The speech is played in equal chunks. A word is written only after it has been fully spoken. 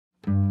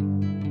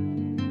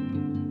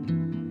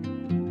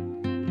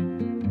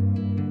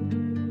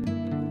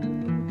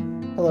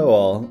Hello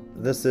all,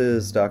 this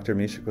is Dr.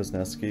 Misha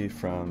Kwasniewski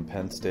from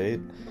Penn State,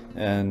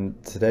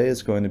 and today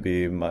is going to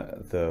be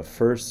the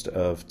first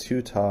of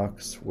two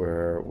talks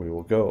where we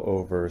will go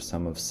over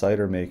some of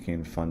cider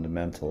making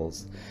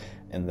fundamentals,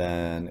 and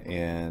then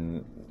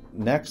in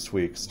next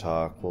week's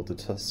talk we'll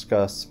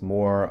discuss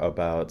more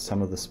about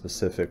some of the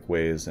specific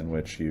ways in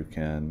which you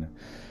can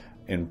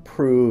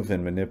improve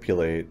and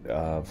manipulate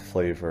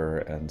flavor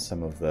and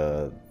some of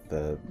the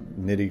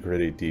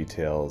nitty-gritty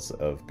details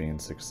of being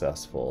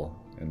successful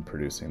in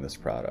producing this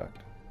product.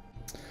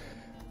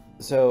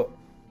 So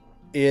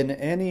in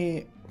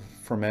any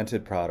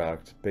fermented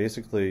product,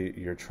 basically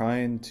you're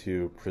trying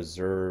to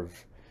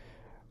preserve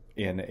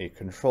in a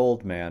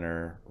controlled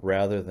manner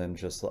rather than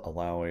just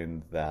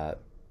allowing that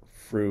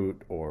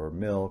fruit or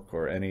milk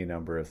or any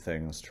number of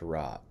things to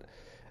rot.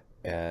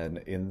 And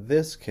in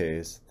this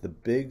case, the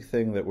big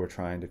thing that we're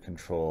trying to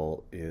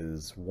control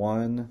is,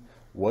 one,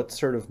 what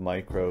sort of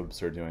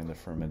microbes are doing the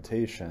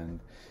fermentation,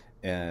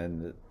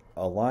 and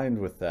aligned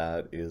with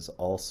that is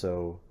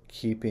also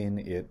keeping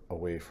it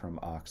away from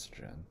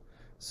oxygen.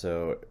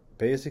 So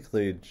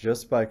basically,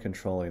 just by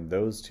controlling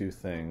those two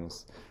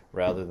things,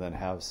 rather than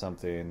have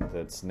something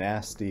that's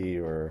nasty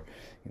or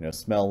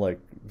smell like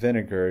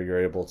vinegar, you're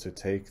able to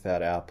take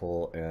that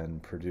apple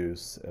and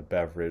produce a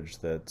beverage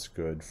that's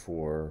good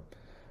for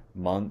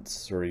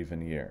months or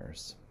even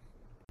years.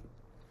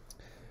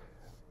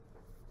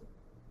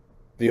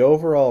 The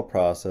overall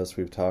process,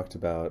 we've talked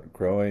about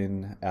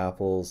growing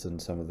apples in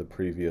some of the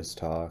previous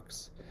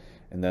talks,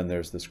 and then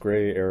there's this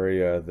gray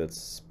area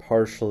that's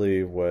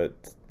partially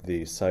what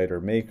the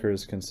cider maker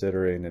is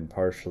considering and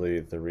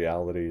partially the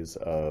realities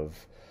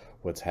of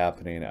what's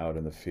happening out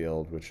in the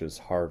field, which is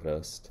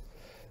harvest.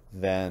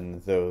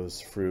 Then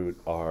those fruit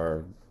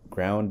are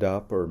ground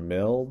up or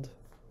milled,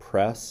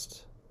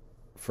 pressed,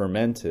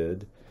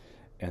 fermented,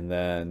 and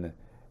then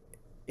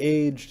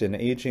aged. And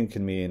aging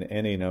can mean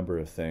any number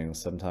of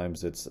things.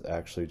 Sometimes it's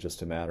actually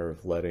just a matter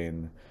of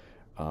letting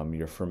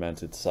your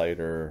fermented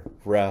cider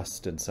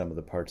rest and some of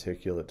the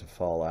particulate to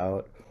fall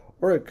out,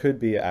 or it could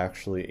be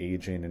actually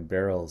aging in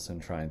barrels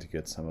and trying to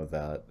get some of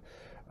that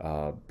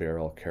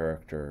barrel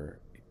character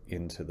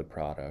into the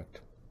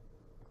product.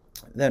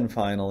 Then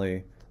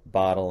finally,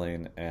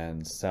 bottling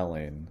and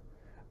selling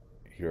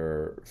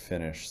your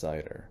finished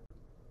cider.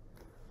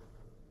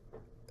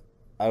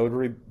 I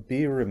would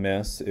be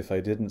remiss if I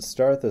didn't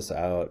start this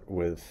out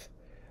with,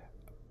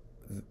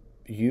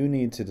 you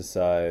need to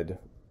decide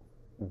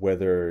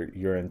whether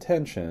your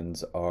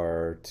intentions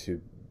are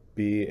to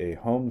be a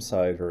home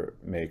cider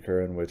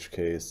maker, in which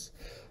case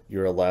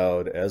you're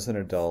allowed as an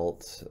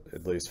adult,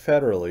 at least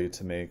federally,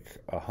 to make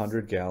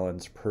 100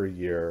 gallons per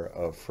year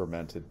of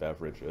fermented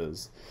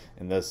beverages.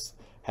 And this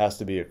has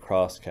to be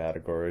across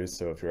categories,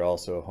 so if you're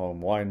also a home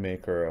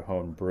winemaker, a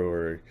home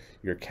brewer,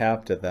 you're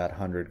capped at that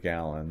 100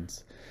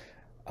 gallons.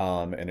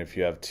 And if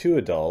you have two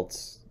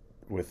adults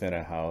within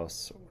a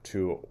house,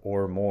 two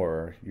or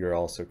more, you're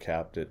also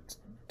capped at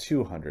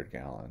 200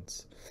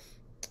 gallons.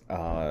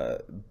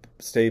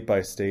 State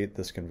by state,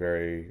 this can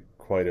vary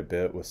quite a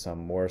bit, with some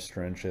more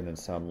stringent and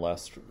some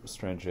less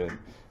stringent,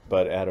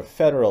 but at a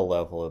federal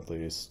level at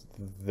least,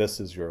 this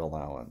is your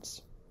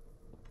allowance.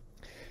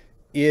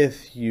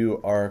 If you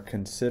are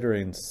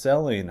considering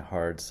selling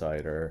hard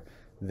cider,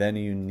 then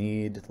you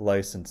need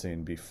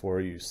licensing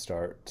before you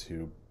start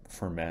to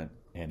ferment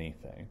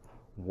anything.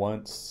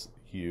 Once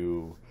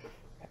you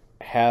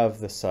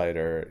have the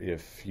cider,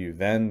 if you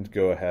then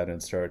go ahead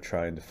and start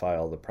trying to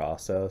file the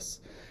process,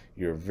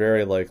 you're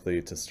very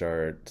likely to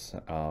start,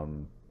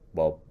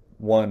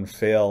 one,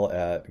 fail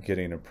at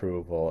getting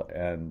approval,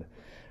 and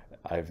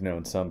I've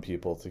known some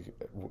people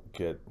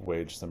to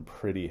wage some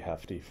pretty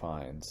hefty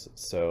fines.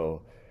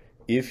 So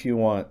if you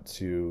want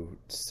to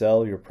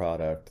sell your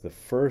product, the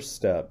first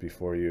step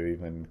before you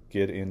even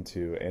get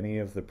into any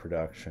of the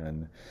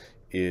production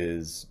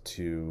is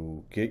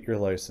to get your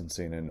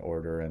licensing in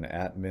order, and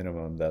at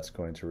minimum that's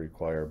going to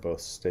require both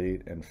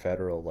state and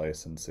federal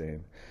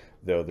licensing,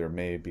 though there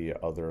may be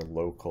other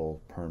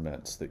local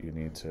permits that you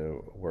need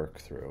to work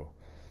through.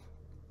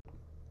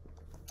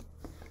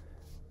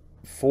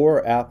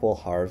 For apple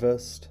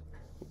harvest,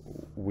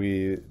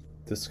 we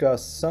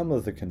discussed some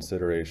of the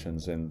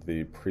considerations in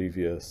the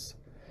previous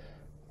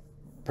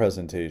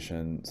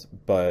presentations,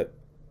 but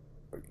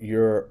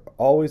you're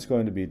always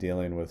going to be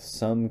dealing with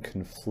some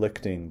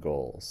conflicting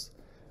goals.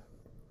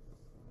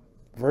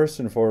 First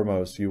and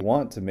foremost, you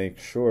want to make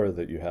sure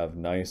that you have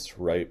nice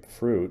ripe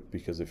fruit,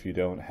 because if you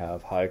don't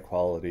have high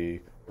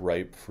quality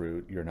ripe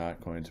fruit, you're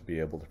not going to be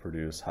able to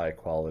produce high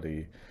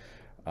quality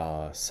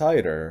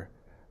cider.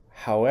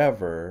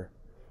 However,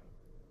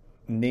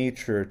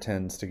 nature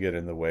tends to get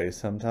in the way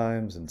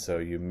sometimes, and so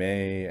you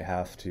may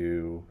have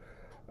to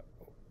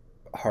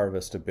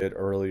harvest a bit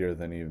earlier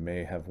than you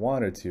may have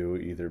wanted to,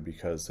 either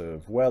because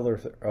of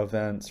weather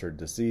events or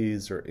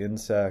disease or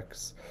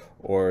insects,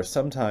 or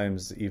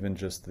sometimes even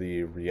just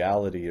the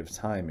reality of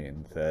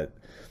timing, that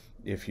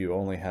if you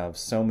only have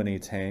so many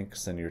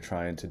tanks and you're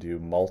trying to do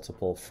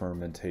multiple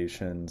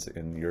fermentations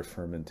in your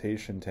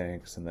fermentation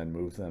tanks and then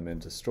move them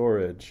into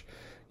storage,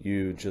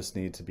 You just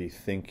need to be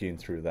thinking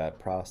through that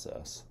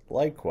process.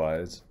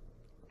 Likewise,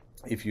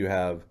 if you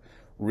have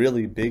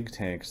really big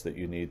tanks that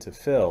you need to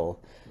fill,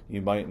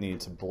 you might need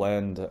to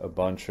blend a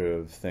bunch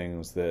of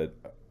things that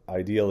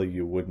ideally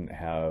you wouldn't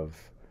have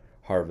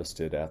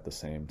harvested at the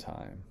same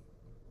time.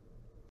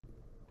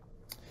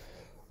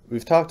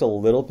 We've talked a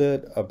little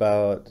bit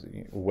about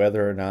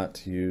whether or not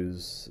to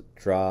use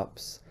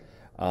drops.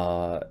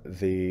 I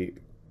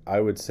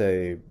would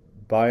say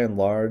by and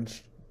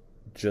large,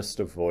 just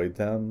avoid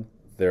them.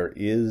 There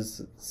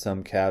is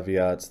some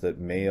caveats that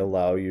may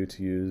allow you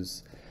to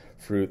use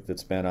fruit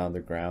that's been on the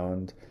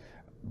ground,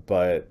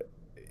 but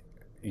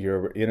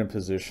you're in a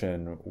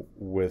position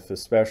with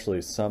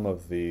especially some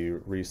of the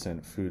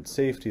recent food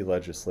safety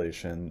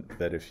legislation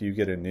that if you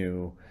get a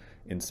new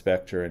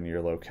inspector in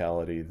your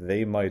locality,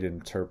 they might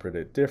interpret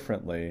it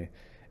differently,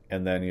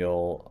 and then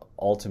you'll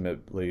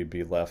ultimately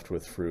be left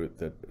with fruit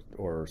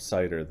or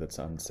cider that's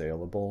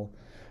unsaleable.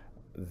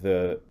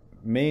 The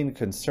main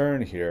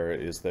concern here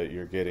is that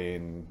you're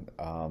getting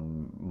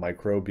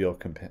microbial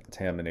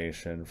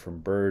contamination from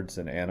birds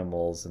and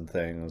animals and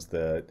things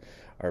that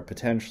are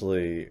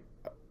potentially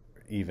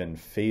even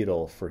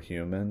fatal for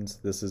humans.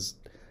 This is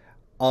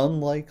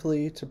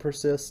unlikely to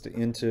persist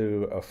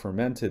into a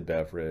fermented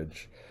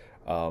beverage,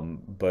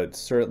 but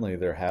certainly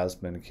there has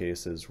been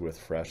cases with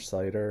fresh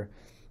cider,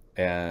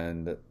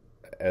 and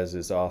as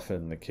is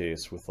often the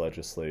case with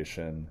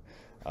legislation,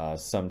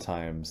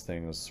 sometimes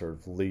things sort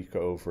of leak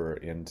over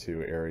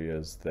into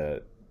areas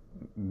that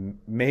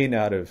may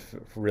not have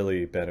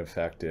really been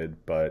affected,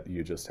 but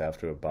you just have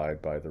to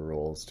abide by the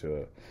rules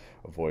to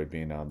avoid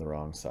being on the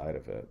wrong side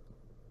of it.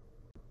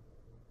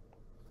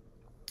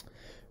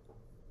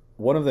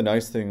 One of the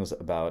nice things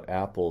about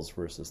apples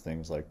versus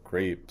things like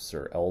grapes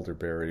or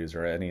elderberries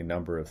or any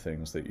number of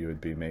things that you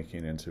would be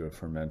making into a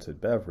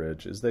fermented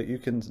beverage is that you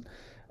can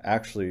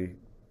actually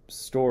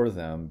store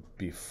them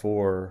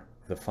before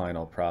the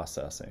final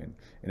processing.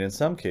 And in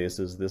some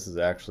cases, this is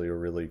actually a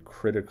really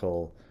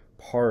critical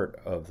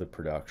part of the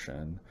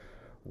production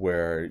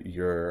where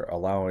you're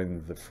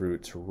allowing the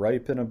fruit to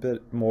ripen a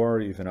bit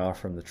more, even off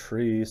from the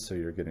tree, so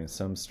you're getting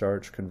some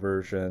starch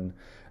conversion.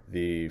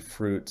 The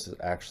fruit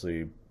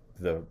actually,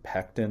 the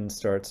pectin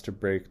starts to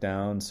break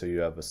down, so you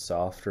have a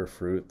softer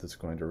fruit that's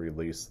going to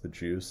release the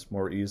juice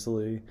more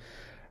easily.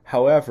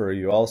 However,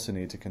 you also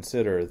need to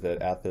consider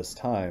that at this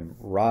time,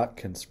 rot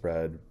can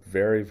spread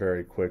very,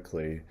 very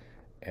quickly,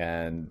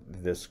 and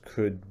this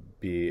could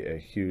be a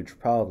huge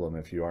problem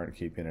if you aren't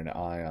keeping an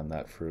eye on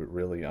that fruit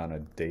really on a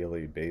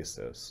daily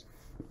basis.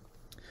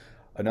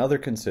 Another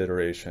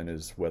consideration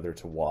is whether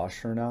to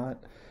wash or not.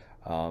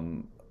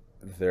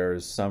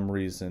 There's some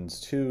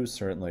reasons too,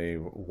 certainly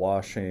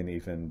washing,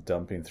 even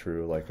dumping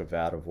through like a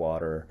vat of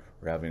water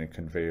or having a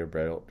conveyor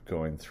belt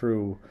going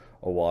through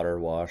a water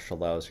wash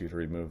allows you to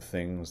remove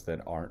things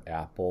that aren't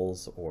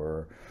apples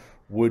or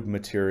wood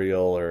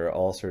material or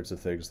all sorts of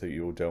things that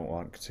you don't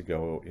want to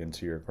go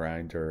into your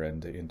grinder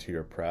and into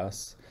your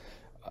press.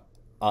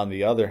 On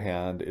the other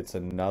hand, it's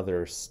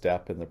another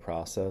step in the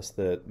process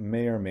that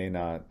may or may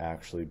not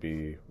actually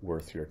be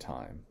worth your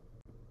time.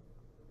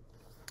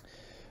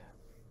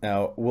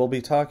 Now, we'll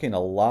be talking a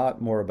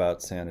lot more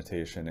about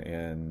sanitation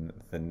in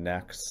the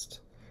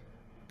next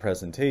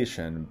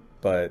presentation,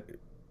 but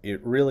it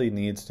really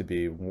needs to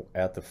be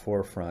at the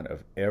forefront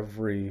of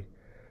every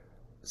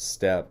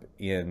step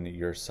in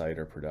your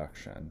cider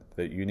production,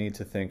 that you need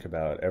to think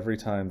about every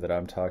time that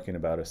I'm talking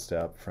about a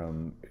step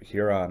from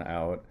here on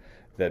out,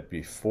 that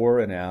before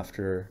and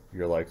after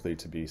you're likely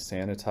to be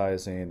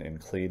sanitizing and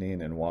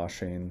cleaning and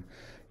washing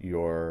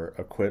your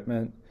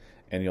equipment.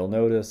 And you'll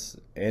notice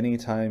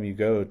anytime you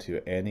go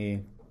to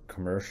any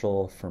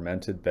commercial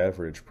fermented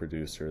beverage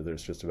producer,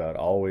 there's just about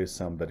always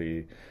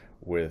somebody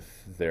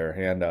with their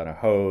hand on a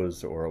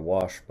hose or a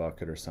wash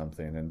bucket or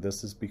something. And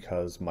this is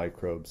because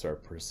microbes are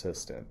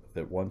persistent,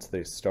 that once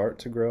they start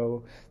to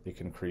grow, they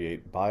can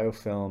create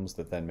biofilms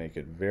that then make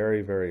it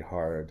very, very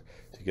hard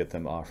to get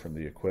them off from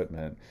the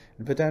equipment,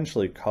 and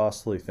potentially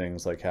costly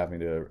things like having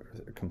to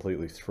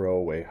completely throw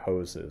away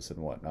hoses and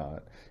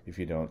whatnot if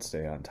you don't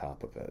stay on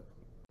top of it.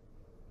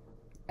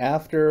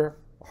 After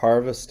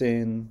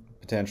harvesting,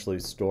 potentially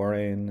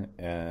storing,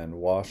 and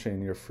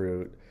washing your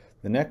fruit,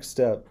 the next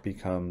step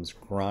becomes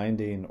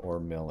grinding or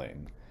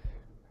milling.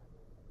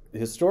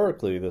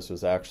 Historically, this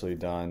was actually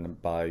done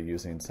by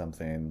using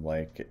something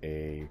like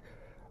a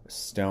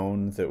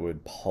stone that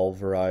would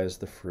pulverize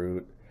the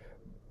fruit.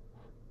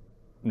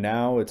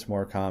 Now it's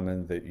more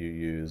common that you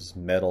use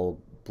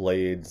metal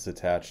blades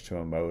attached to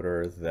a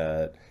motor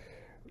that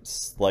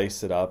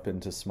slice it up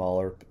into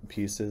smaller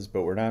pieces,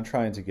 but we're not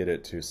trying to get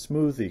it to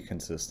smoothie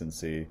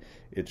consistency.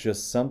 It's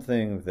just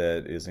something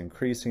that is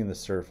increasing the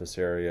surface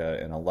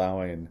area and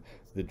allowing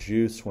the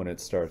juice, when it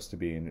starts to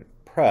be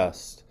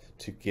pressed,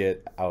 to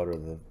get out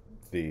of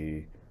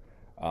the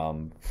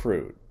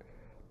fruit.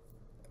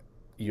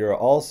 You're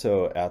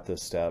also at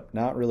this step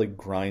not really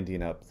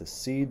grinding up the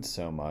seed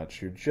so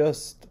much, you're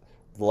just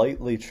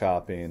lightly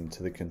chopping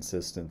to the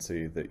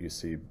consistency that you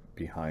see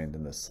behind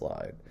in this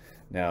slide.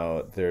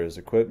 Now, there's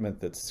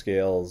equipment that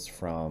scales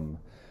from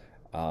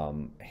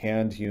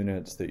hand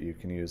units that you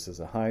can use as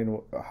a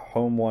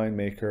home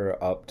winemaker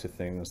up to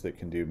things that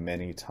can do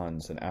many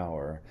tons an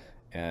hour,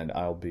 and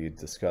I'll be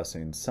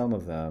discussing some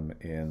of them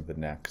in the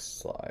next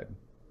slide.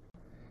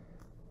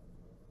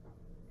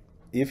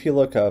 If you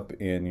look up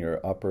in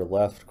your upper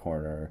left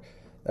corner,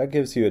 that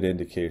gives you an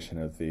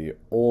indication of the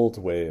old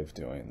way of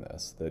doing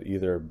this, that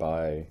either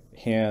by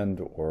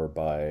hand or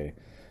by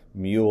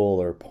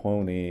mule or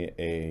pony,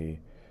 a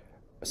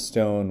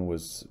stone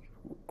was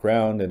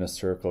ground in a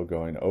circle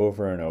going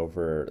over and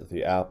over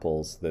the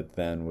apples that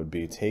then would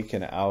be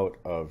taken out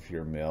of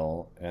your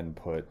mill and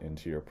put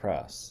into your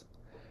press.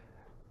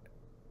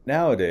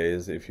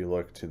 Nowadays, if you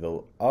look to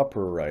the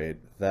upper right,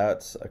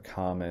 that's a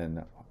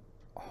common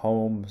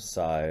home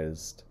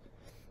cider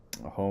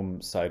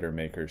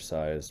maker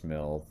sized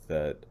mill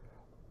that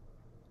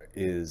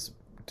is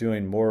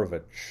doing more of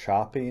a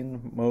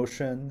chopping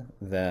motion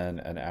than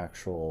an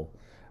actual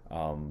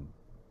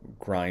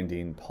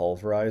grinding,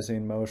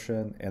 pulverizing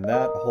motion, and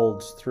that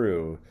holds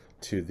through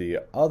to the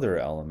other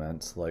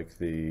elements, like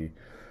the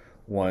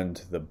one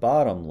to the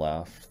bottom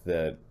left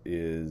that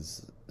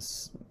is,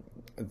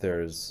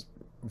 there's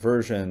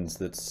versions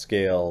that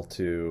scale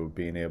to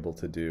being able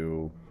to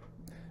do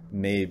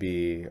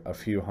maybe a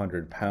few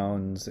 100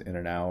 pounds in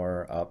an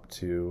hour up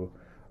to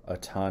a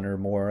ton or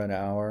more an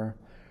hour.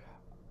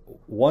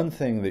 One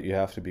thing that you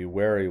have to be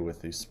wary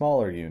with these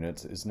smaller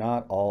units is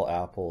not all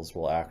apples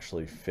will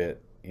actually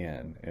fit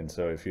in, and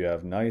so if you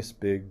have nice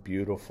big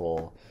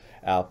beautiful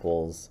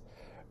apples,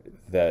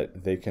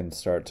 that they can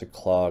start to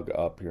clog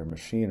up your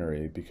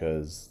machinery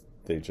because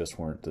they just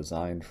weren't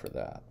designed for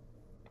that.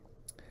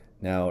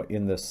 Now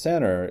in the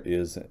center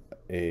is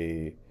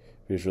a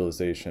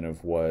visualization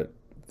of what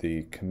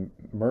the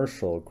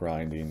commercial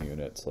grinding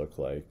units look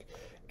like,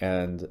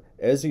 and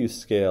as you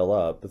scale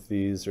up,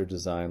 these are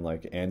designed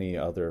like any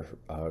other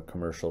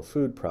commercial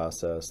food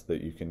process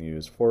that you can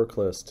use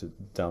forklifts to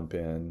dump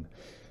in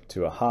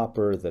to a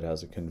hopper that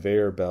has a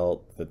conveyor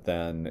belt that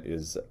then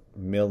is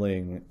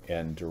milling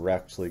and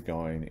directly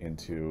going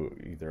into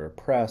either a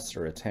press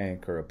or a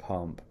tank or a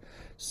pump,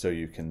 so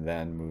you can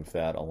then move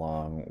that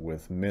along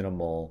with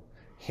minimal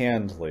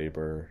hand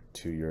labor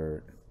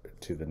to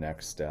the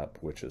next step,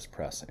 which is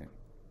pressing.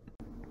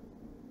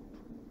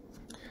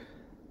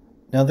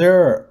 Now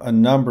there are a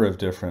number of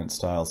different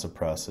styles of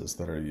presses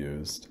that are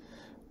used.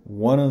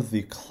 One of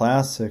the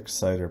classic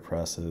cider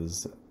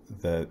presses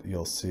that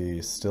you'll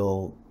see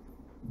still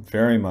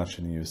very much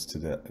in use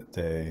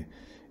today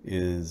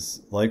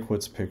is like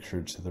what's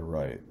pictured to the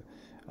right,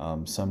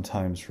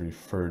 sometimes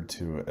referred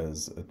to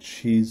as a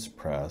cheese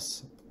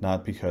press,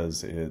 not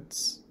because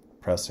it's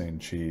pressing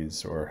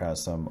cheese or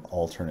has some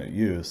alternate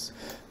use,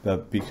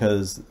 but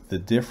because the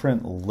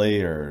different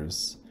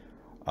layers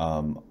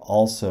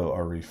also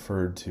are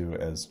referred to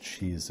as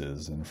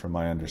cheeses. And from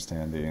my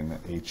understanding,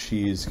 a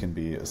cheese can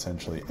be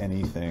essentially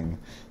anything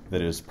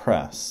that is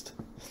pressed.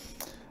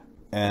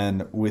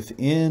 And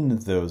within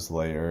those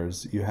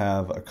layers, you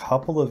have a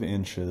couple of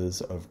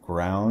inches of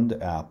ground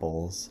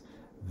apples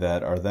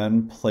that are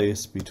then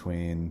placed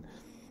between,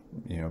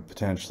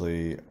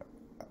 potentially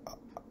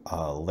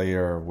a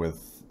layer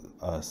with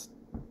a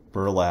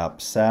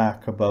burlap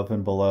sack above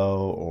and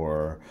below,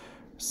 or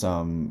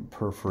some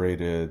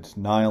perforated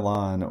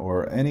nylon,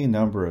 or any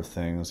number of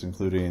things,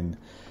 including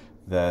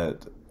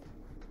that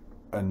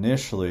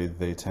initially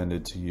they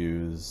tended to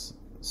use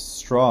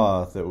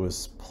straw that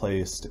was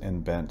placed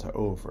and bent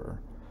over.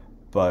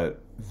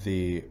 But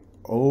the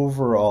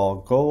overall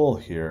goal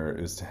here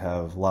is to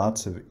have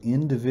lots of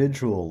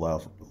individual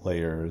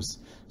layers,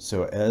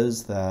 so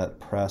as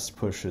that press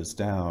pushes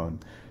down,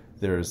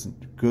 there's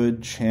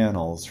good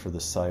channels for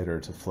the cider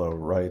to flow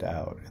right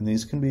out. And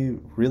these can be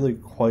really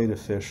quite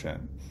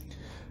efficient.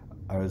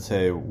 I would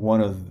say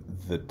one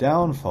of the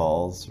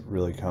downfalls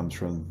really comes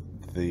from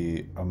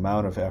the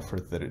amount of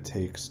effort that it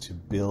takes to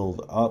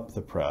build up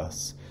the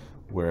press,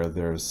 where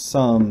there's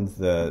some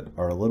that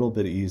are a little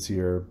bit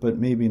easier, but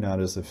maybe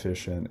not as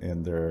efficient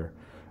in their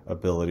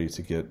ability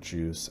to get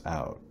juice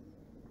out.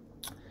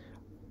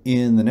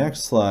 In the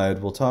next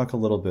slide, we'll talk a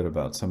little bit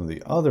about some of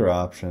the other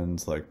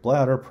options like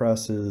bladder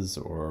presses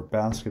or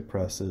basket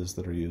presses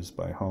that are used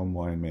by home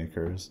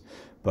winemakers,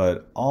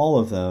 but all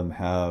of them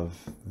have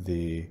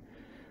the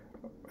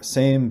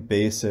same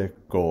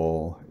basic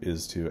goal,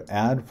 is to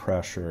add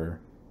pressure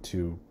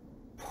to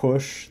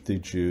push the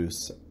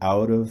juice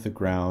out of the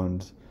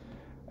ground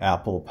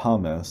apple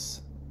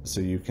pumice, so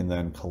you can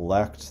then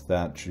collect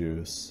that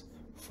juice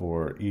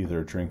for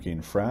either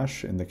drinking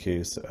fresh in the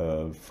case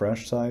of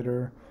fresh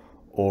cider,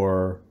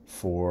 or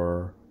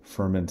for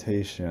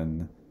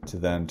fermentation to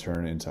then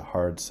turn into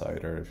hard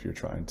cider if you're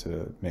trying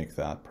to make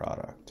that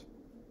product.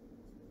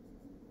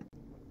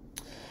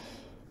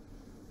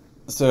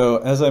 So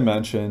as I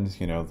mentioned,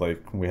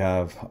 like we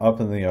have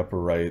up in the upper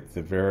right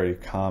the very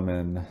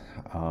common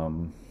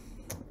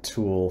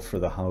tool for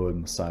the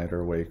home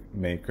cider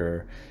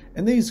maker,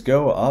 and these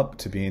go up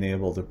to being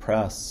able to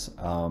press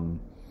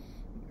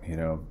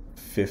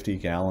 50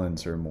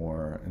 gallons or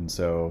more. And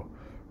so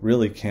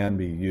really can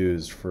be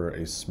used for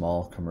a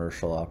small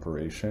commercial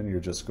operation. You're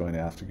just going to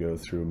have to go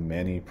through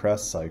many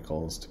press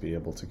cycles to be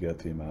able to get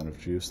the amount of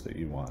juice that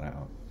you want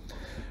out.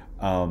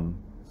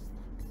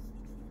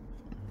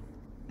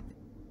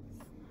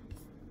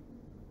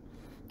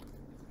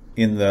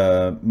 In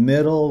the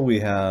middle, we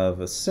have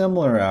a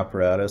similar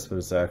apparatus, but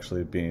it's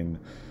actually being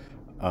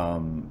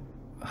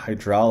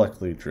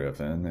hydraulically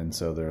driven, and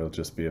so there'll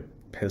just be a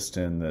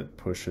piston that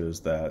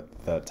pushes that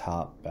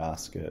top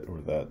basket or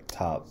that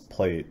top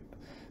plate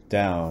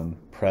down,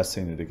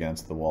 pressing it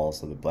against the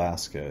walls of the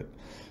basket.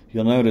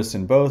 You'll notice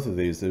in both of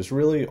these, there's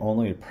really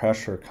only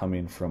pressure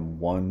coming from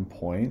one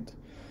point,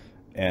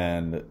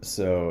 and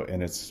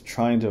it's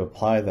trying to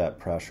apply that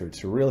pressure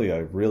to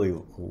a really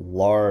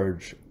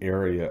large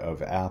area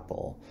of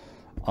apple,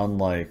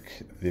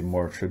 unlike the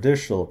more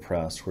traditional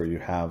press where you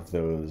have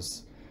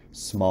those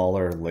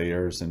smaller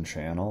layers and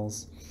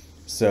channels.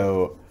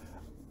 So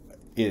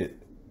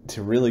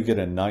to really get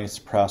a nice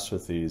press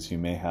with these, you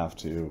may have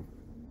to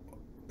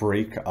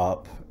break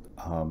up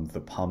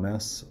the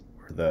pumice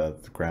or the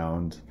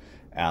ground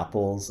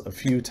apples a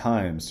few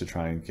times to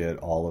try and get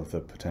all of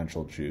the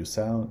potential juice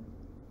out.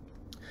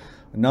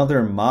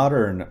 Another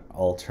modern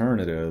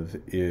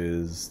alternative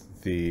is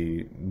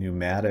the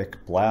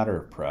pneumatic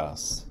bladder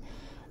press.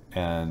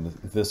 And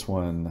this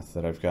one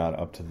that I've got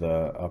up to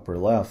the upper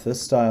left,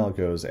 this style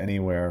goes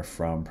anywhere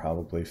from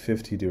probably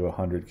 50 to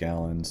 100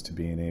 gallons to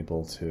being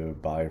able to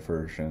buy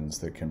versions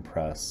that can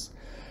press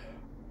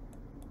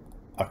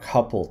a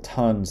couple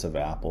tons of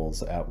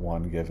apples at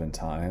one given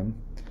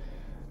time.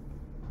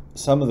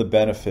 Some of the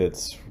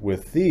benefits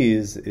with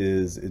these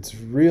is it's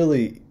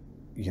really,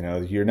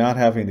 you're not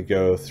having to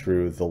go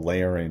through the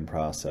layering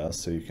process,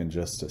 so you can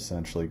just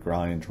essentially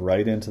grind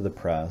right into the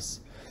press.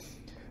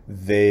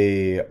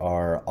 They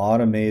are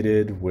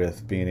automated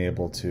with being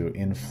able to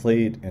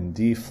inflate and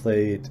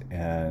deflate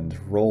and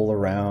roll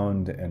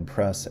around and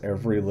press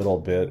every little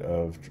bit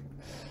of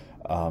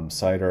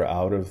cider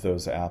out of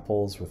those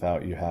apples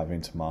without you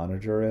having to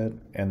monitor it.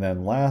 And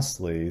then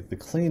lastly, the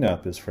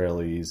cleanup is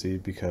fairly easy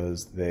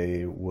because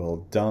they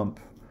will dump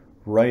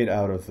right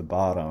out of the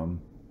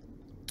bottom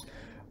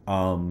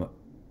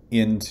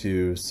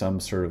into some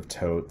sort of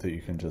tote that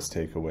you can just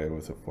take away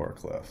with a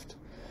forklift.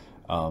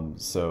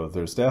 So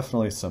there's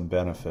definitely some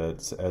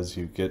benefits as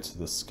you get to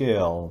the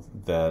scale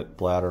that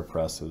bladder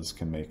presses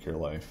can make your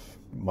life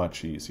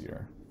much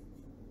easier.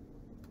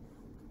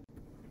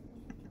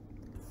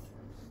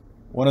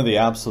 One of the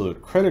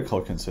absolute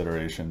critical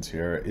considerations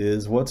here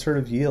is what sort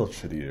of yield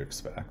should you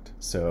expect.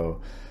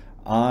 So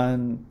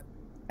on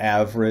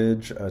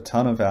average, a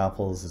ton of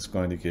apples is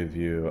going to give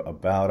you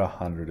about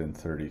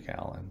 130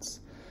 gallons.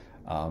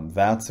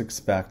 That's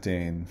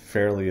expecting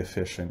fairly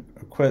efficient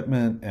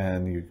equipment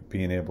and you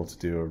being able to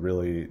do a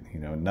really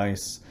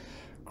nice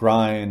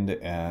grind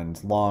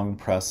and long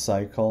press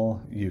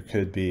cycle. You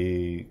could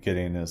be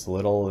getting as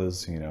little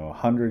as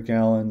 100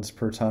 gallons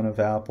per ton of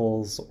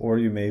apples, or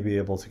you may be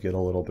able to get a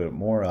little bit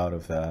more out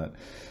of that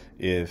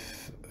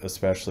if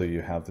especially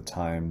you have the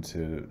time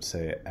to,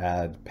 say,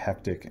 add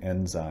pectic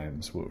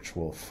enzymes, which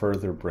will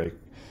further break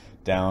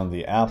down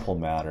the apple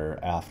matter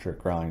after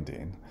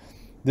grinding.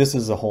 This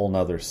is a whole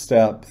nother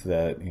step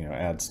that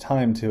adds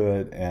time to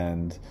it,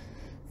 and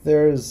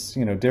there's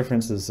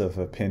differences of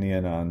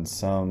opinion on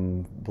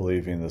some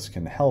believing this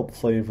can help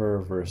flavor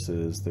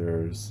versus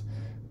there's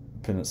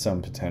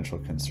some potential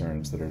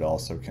concerns that it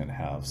also can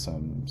have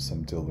some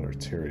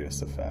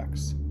deleterious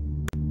effects.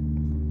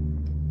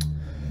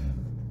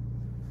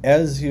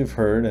 As you've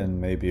heard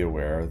and may be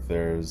aware,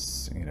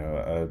 there's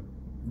a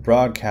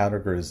broad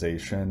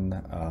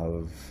categorization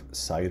of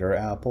cider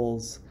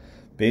apples,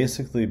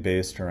 basically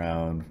based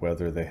around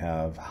whether they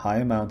have high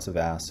amounts of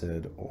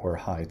acid or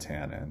high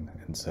tannin.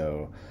 And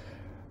so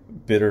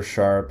bitter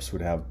sharps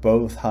would have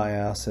both high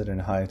acid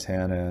and high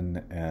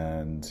tannin,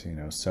 and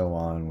so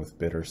on with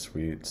bitter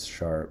sweets,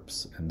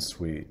 sharps, and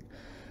sweet.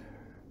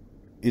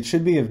 It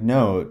should be of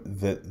note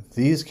that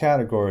these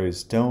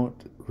categories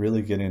don't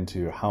really get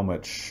into how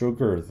much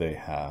sugar they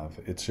have.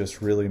 It's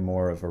just really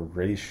more of a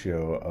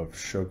ratio of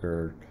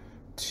sugar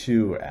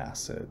to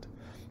acid.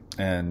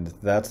 And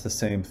that's the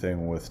same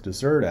thing with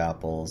dessert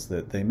apples,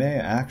 that they may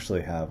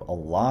actually have a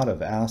lot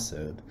of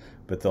acid,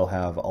 but they'll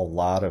have a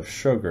lot of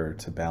sugar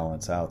to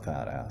balance out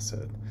that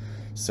acid.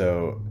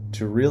 So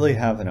to really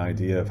have an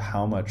idea of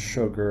how much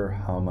sugar,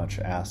 how much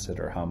acid,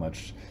 or how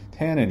much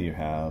tannin you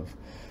have,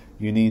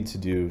 you need to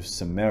do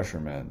some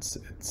measurements.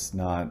 It's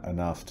not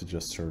enough to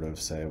just sort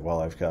of say,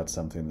 well, I've got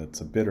something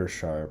that's a bitter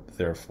sharp,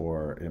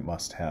 therefore it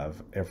must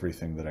have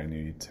everything that I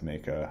need to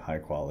make a high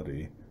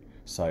quality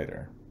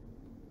cider.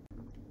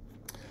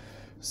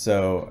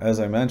 So as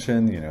I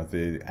mentioned,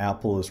 the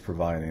apple is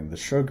providing the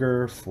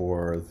sugar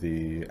for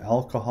the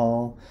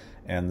alcohol,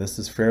 and this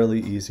is fairly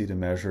easy to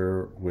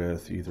measure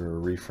with either a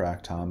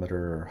refractometer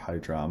or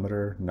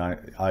hydrometer.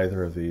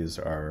 Either of these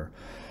are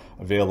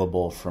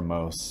available from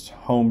most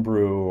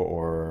homebrew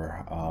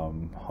or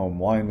home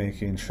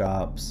winemaking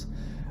shops,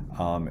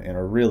 and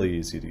are really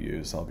easy to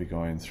use. I'll be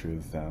going through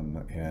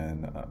them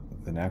in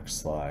the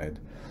next slide.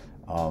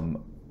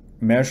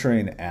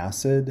 Measuring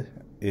acid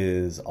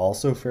is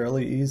also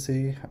fairly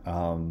easy.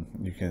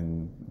 You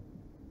can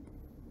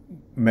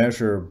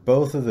measure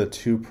both of the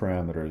two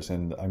parameters,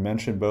 and I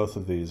mention both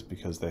of these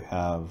because they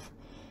have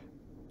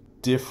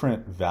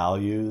different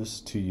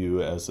values to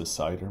you as a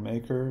cider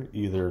maker,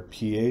 either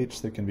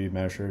pH that can be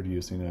measured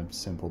using a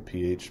simple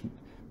pH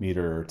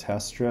meter or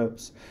test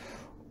strips,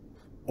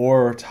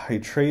 or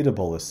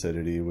titratable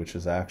acidity, which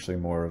is actually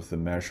more of the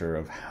measure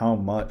of how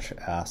much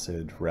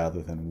acid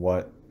rather than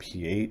what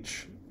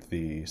pH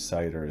the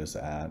cider is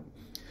at.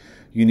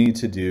 You need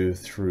to do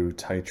through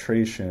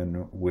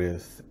titration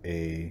with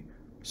a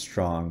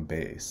strong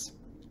base.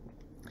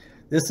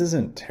 This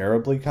isn't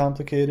terribly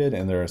complicated,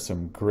 and there are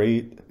some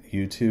great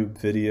YouTube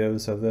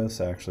videos of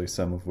this, actually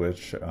some of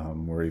which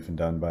were even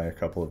done by a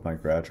couple of my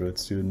graduate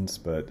students.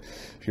 But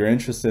if you're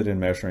interested in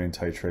measuring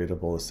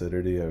titratable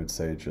acidity, I would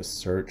say just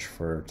search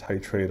for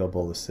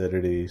titratable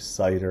acidity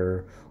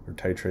cider or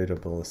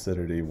titratable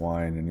acidity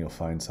wine, and you'll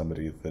find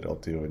somebody that'll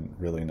do a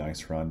really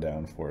nice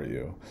rundown for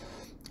you.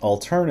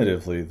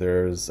 Alternatively,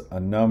 there's a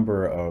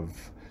number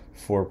of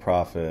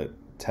for-profit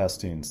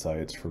testing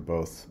sites for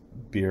both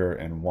beer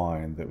and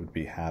wine that would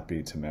be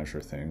happy to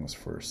measure things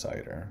for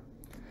cider.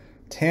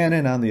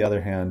 Tannin, on the other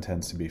hand,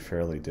 tends to be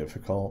fairly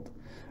difficult.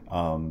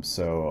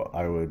 So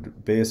I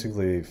would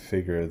basically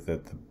figure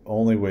that the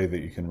only way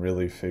that you can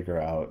really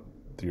figure out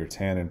your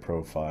tannin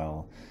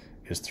profile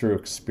is through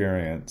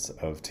experience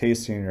of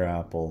tasting your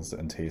apples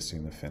and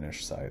tasting the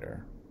finished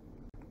cider.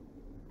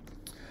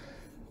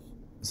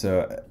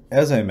 So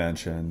as I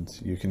mentioned,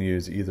 you can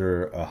use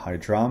either a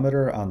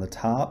hydrometer on the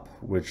top,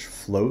 which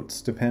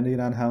floats depending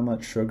on how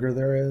much sugar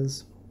there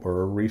is,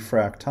 or a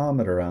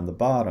refractometer on the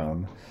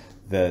bottom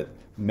that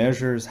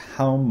measures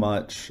how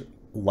much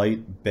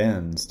light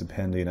bends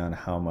depending on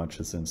how much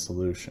is in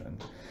solution.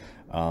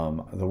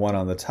 The one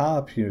on the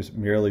top, you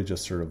merely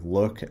just sort of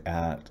look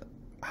at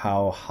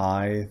how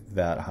high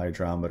that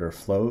hydrometer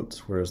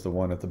floats, whereas the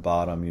one at the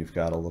bottom, you've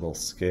got a little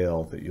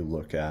scale that you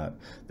look at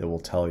that will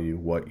tell you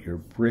what your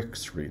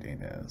Brix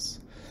reading is.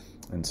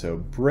 And so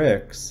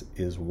Brix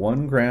is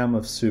 1 gram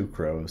of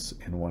sucrose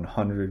in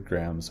 100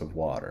 grams of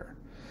water.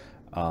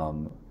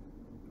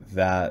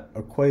 That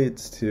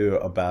equates to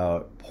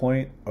about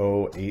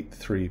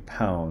 0.083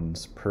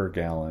 pounds per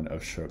gallon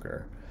of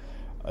sugar.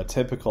 A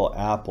typical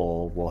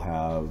apple will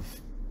have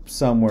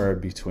somewhere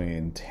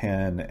between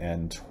 10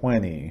 and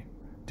 20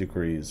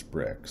 degrees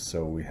Brix.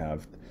 So we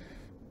have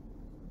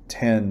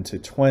 10 to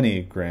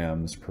 20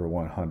 grams per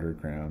 100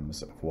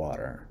 grams of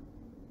water.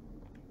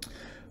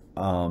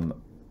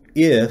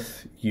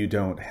 If you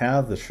don't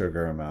have the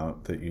sugar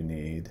amount that you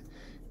need,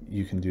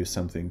 you can do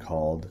something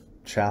called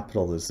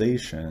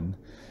chaptalization.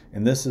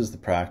 And this is the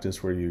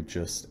practice where you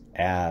just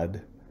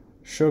add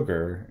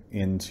sugar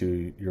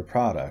into your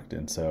product.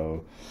 And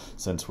so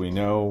since we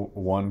know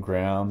 1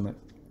 gram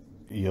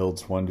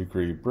yields 1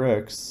 degree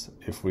Brix,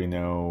 if we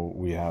know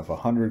we have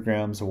 100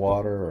 grams of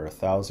water or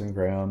 1,000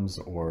 grams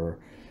or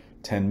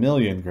 10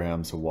 million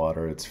grams of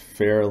water, it's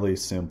fairly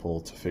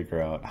simple to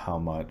figure out how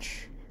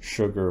much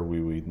sugar we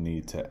would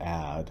need to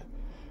add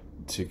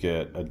to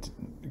get a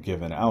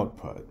given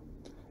output.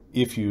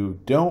 If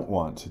you don't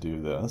want to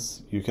do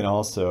this, you can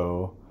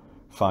also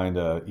find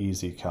an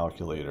easy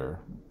calculator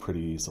pretty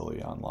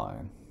easily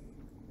online.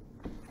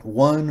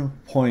 One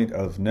point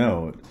of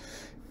note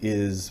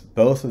is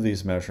both of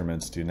these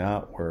measurements do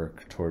not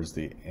work towards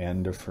the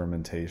end of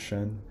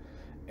fermentation,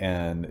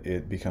 and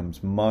it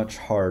becomes much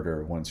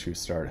harder once you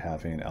start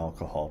having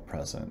alcohol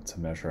present to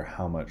measure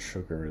how much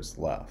sugar is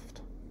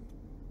left.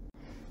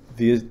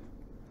 The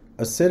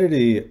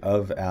acidity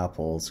of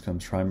apples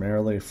comes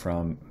primarily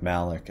from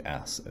malic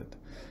acid.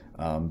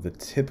 The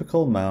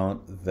typical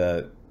amount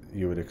that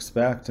you would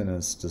expect and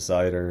is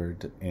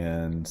desired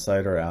in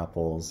cider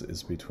apples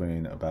is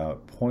between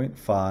about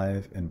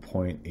 0.5 and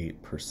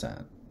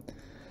 0.8%.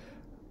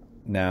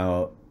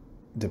 Now,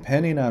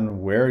 depending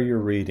on where you're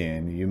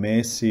reading, you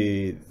may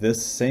see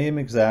this same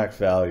exact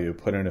value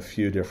put in a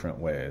few different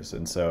ways.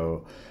 And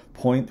so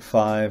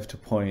 0.5 to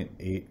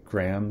 0.8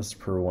 grams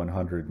per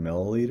 100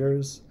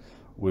 milliliters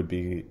would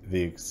be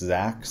the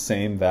exact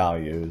same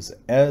values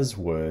as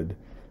would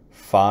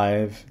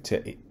 5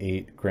 to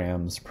 8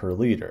 grams per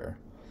liter,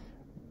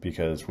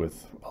 because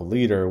with a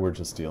liter, we're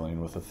just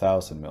dealing with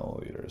 1,000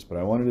 milliliters. But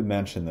I wanted to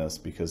mention this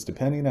because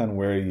depending on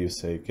where you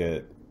say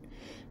get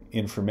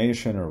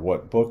information or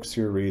what books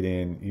you're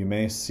reading, you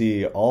may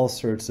see all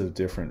sorts of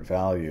different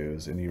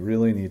values, and you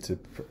really need to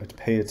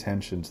pay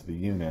attention to the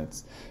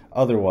units.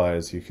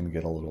 Otherwise, you can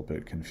get a little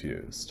bit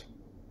confused.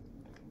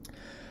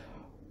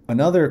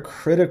 Another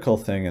critical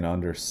thing in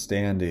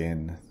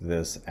understanding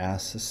this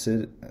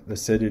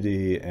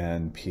acidity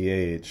and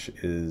pH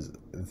is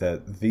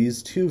that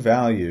these two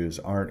values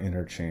aren't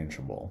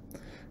interchangeable.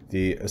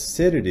 The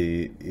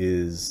acidity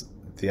is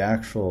the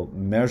actual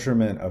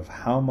measurement of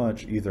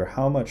either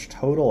how much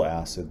total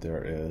acid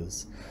there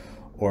is,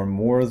 or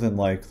more than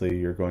likely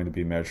you're going to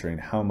be measuring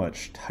how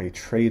much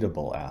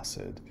titratable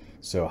acid.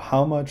 So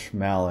how much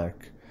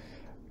malic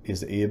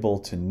is able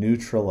to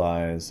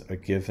neutralize a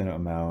given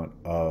amount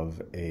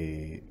of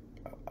a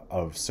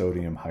of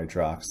sodium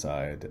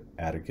hydroxide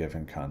at a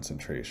given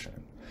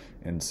concentration.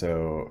 And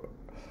so,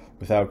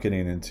 without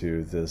getting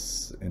into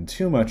this in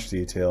too much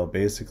detail,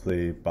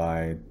 basically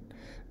by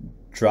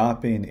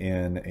dropping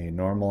in a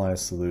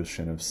normalized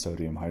solution of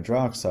sodium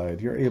hydroxide,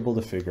 you're able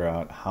to figure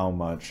out how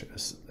much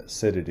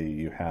acidity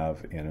you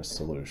have in a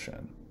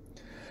solution.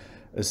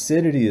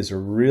 Acidity is a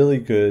really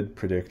good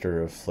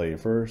predictor of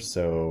flavor,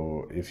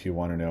 so if you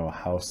want to know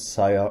how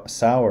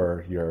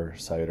sour your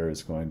cider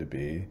is going to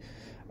be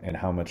and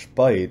how much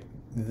bite,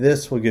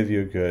 this will give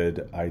you a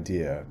good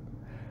idea.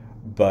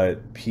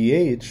 But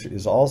pH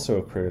is also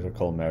a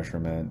critical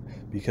measurement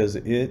because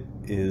it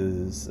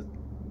is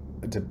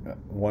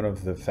one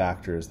of the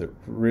factors that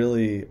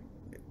really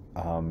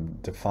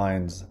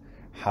defines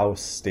how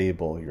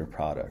stable your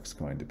product's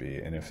going to be.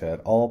 And if at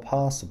all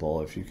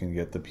possible, if you can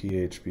get the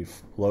pH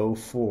below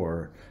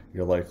 4,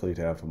 you're likely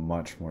to have a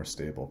much more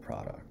stable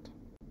product.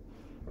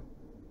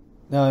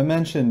 Now, I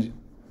mentioned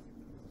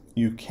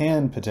you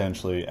can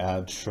potentially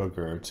add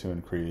sugar to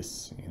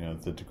increase,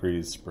 the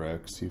degrees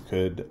Brix. You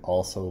could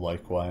also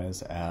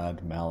likewise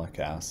add malic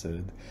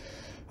acid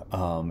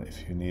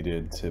if you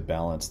needed to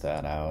balance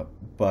that out.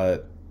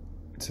 But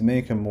to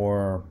make a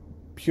more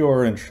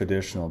pure and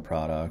traditional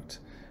product,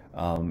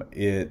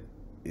 it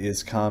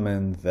is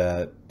common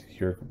that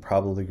you're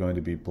probably going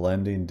to be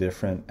blending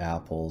different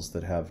apples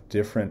that have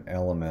different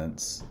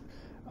elements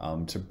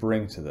to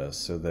bring to this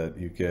so that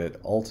you get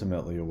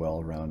ultimately a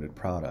well-rounded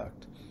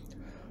product.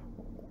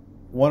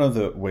 One of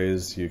the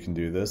ways you can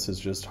do this is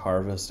just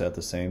harvest at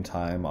the same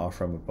time off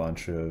from a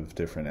bunch of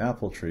different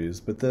apple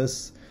trees, but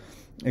this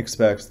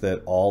expects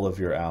that all of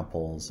your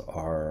apples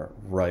are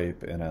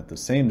ripe and at the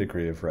same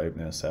degree of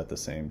ripeness at the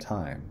same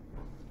time.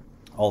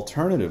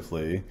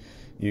 Alternatively,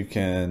 you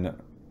can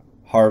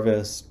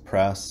harvest,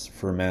 press,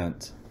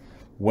 ferment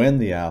when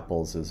the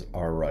apples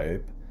are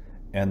ripe,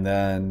 and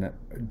then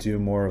do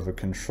more of a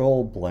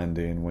control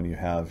blending when you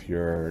have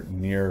your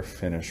near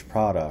finished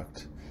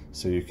product,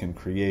 so you can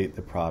create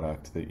the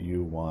product that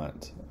you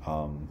want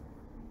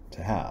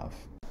to have.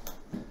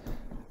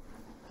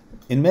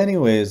 In many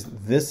ways,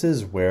 this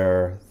is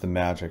where the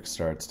magic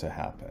starts to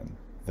happen,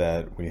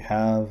 that we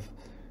have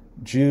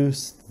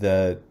juice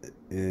that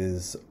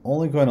is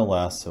only going to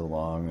last so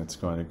long. It's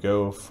going to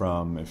go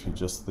from, if you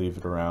just leave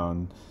it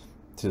around,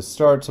 to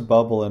start to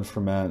bubble and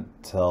ferment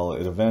till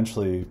it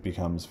eventually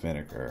becomes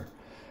vinegar.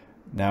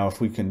 Now,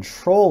 if we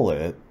control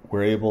it,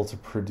 we're able to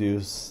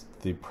produce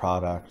the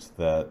product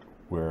that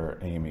we're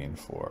aiming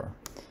for.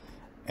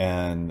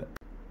 And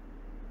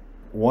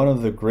one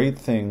of the great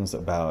things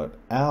about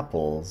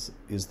apples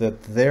is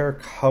that they're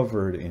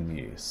covered in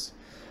yeast.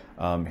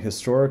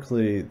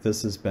 Historically,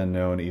 this has been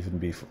known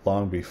even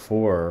long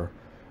before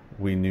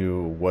we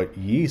knew what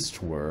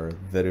yeast were,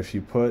 that if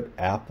you put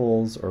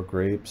apples or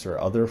grapes or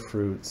other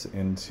fruits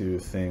into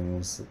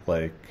things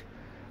like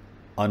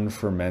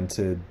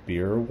unfermented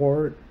beer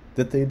wort,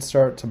 that they'd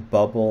start to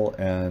bubble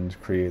and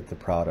create the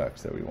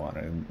product that we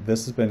wanted. And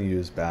this has been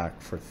used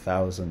back for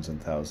thousands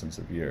and thousands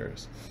of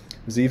years.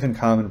 It was even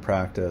common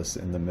practice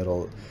in the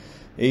Middle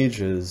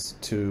Ages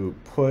to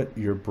put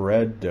your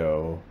bread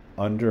dough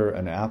under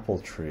an apple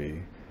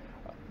tree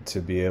to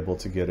be able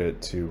to get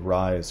it to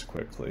rise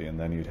quickly, and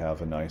then you'd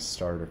have a nice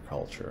starter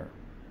culture.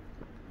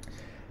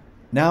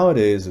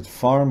 Nowadays, it's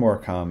far more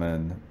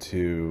common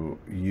to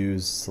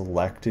use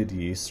selected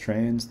yeast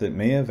strains that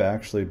may have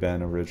actually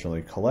been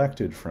originally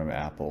collected from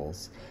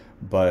apples,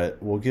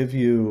 but will give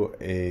you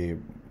a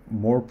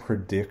more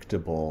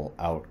predictable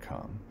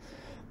outcome.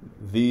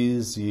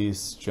 These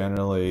yeasts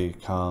generally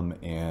come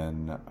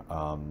in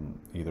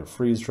either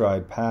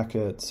freeze-dried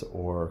packets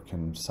or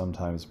can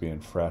sometimes be in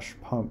fresh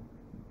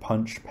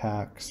punch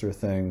packs or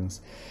things,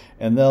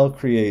 and they'll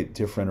create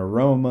different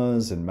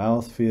aromas and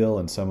mouthfeel,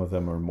 and some of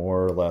them are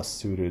more or less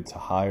suited to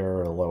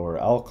higher or lower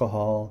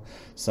alcohol.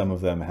 Some of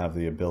them have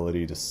the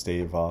ability to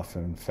stave off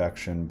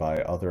infection by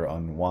other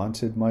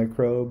unwanted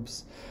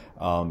microbes.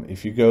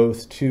 If you go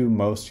to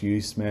most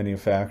yeast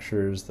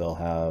manufacturers, they'll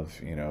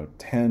have,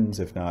 tens,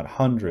 if not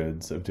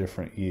hundreds, of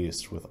different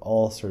yeasts with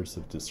all sorts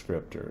of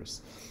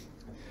descriptors.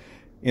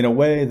 In a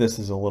way, this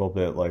is a little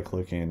bit like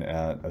looking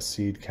at a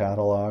seed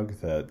catalog,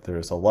 that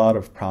there's a lot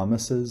of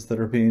promises that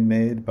are being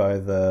made by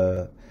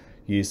the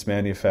yeast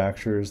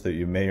manufacturers that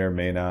you may or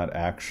may not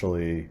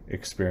actually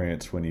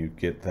experience when you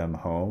get them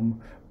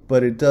home,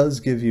 but it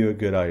does give you a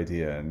good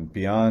idea. And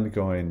beyond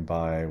going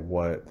by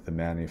what the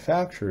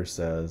manufacturer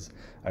says,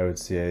 I would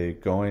say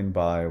going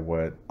by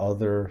what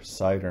other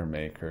cider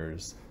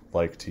makers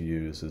like to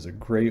use is a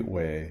great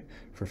way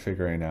for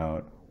figuring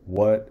out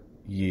what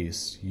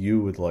yeast you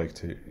would like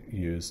to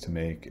use to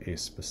make a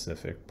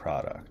specific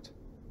product.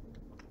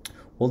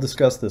 We'll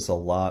discuss this a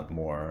lot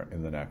more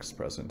in the next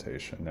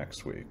presentation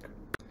next week.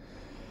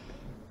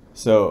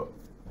 So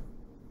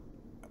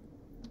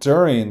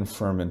during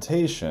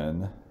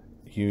fermentation,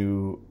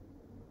 you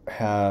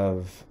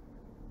have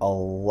a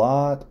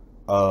lot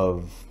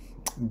of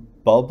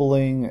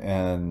bubbling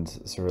and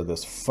sort of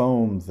this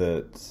foam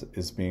that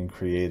is being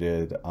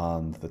created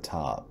on the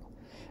top.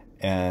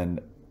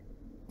 And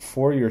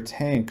for your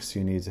tanks,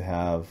 you need to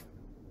have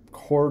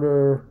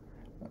quarter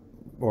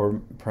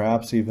or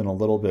perhaps even a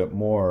little bit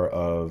more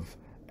of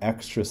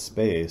extra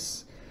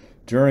space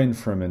during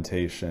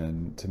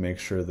fermentation to make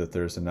sure that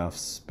there's enough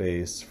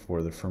space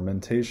for the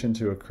fermentation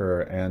to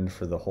occur and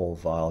for the whole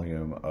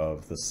volume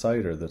of the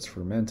cider that's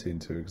fermenting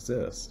to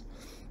exist.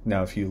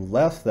 Now, if you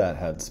left that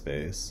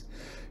headspace,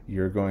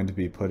 you're going to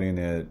be putting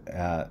it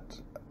at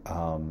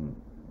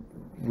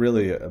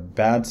really a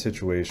bad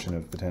situation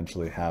of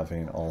potentially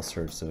having all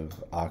sorts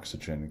of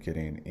oxygen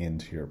getting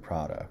into your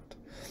product.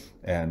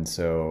 And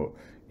so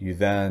you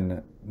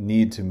then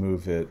need to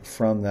move it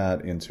from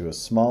that into a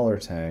smaller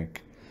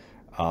tank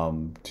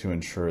to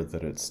ensure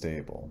that it's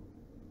stable.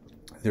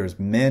 There's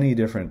many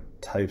different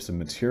types of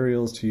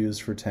materials to use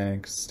for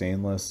tanks.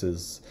 Stainless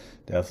is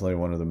definitely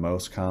one of the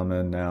most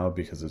common now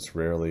because it's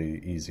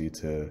rarely easy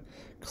to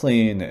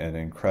clean and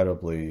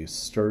incredibly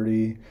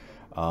sturdy.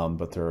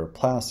 But there are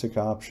plastic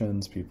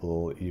options.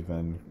 People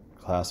even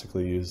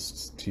classically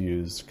used to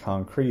use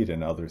concrete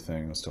and other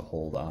things to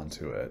hold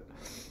onto it.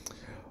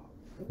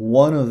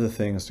 One of the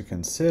things to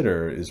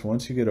consider is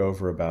once you get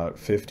over about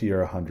 50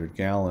 or 100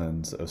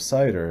 gallons of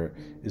cider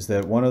is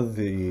that one of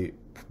the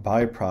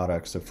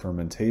byproducts of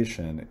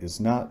fermentation is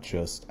not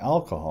just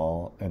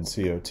alcohol and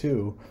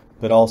CO2,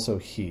 but also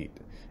heat.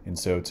 And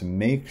so to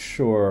make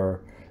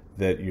sure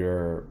that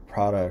your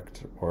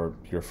product or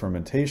your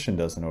fermentation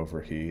doesn't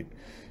overheat,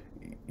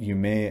 you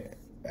may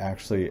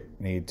actually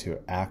need to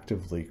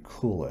actively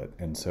cool it.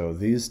 And so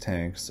these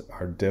tanks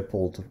are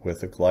dippled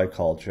with a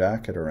glycol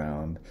jacket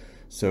around.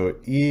 So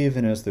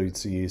even as the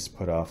yeast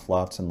put off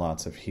lots and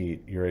lots of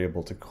heat, you're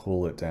able to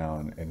cool it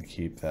down and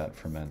keep that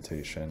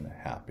fermentation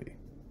happy.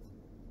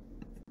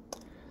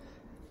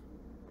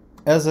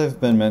 As I've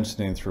been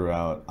mentioning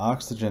throughout,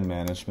 oxygen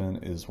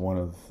management is one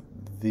of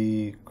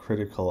the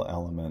critical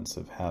elements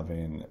of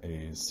having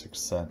a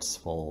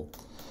successful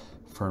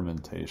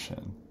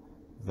fermentation.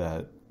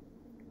 That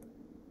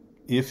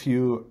if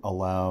you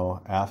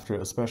allow,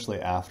 especially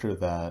after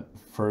that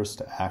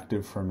first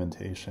active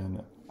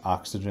fermentation,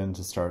 oxygen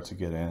to start to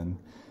get in,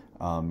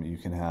 you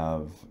can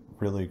have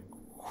really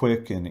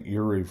quick and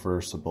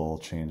irreversible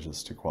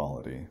changes to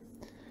quality.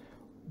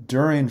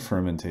 During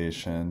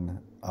fermentation,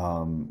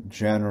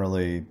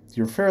 generally,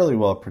 you're fairly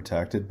well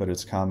protected, but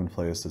it's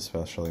commonplace,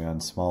 especially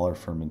on smaller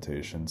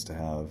fermentations, to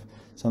have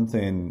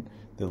something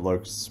that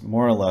looks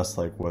more or less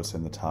like what's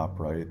in the top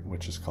right,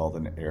 which is called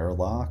an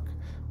airlock,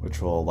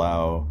 which will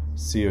allow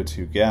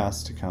CO2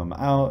 gas to come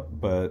out,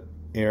 but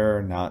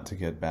air not to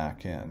get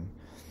back in.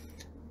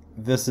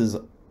 This is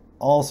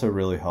also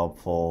really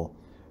helpful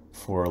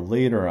for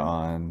later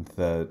on,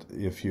 that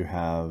if you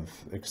have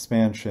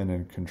expansion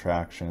and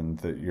contraction,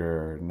 that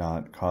you're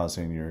not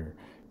causing your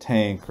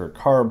tank or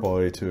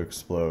carboy to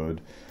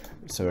explode,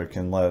 so it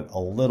can let a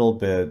little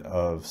bit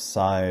of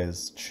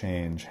size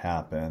change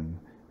happen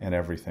and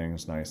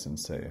everything's nice and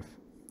safe.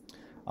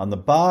 On the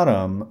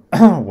bottom,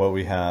 what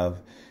we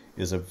have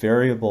is a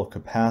variable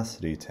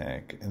capacity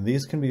tank, and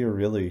these can be a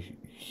really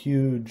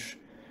huge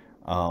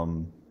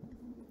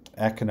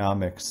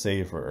economic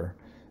saver,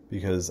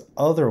 because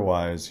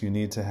otherwise you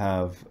need to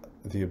have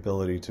the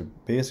ability to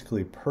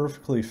basically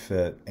perfectly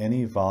fit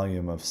any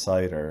volume of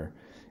cider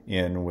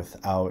in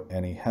without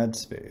any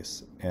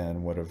headspace.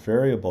 And what a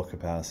variable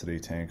capacity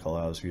tank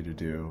allows you to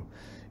do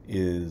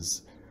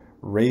is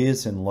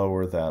raise and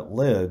lower that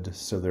lid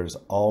so there's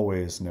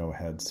always no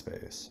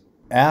headspace.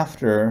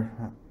 After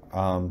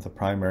the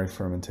primary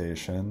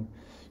fermentation,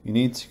 you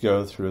need to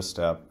go through a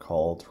step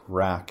called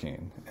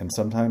racking. And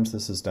sometimes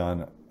this is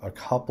done a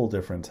couple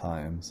different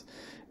times.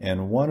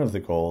 And one of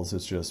the goals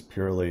is just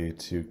purely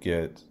to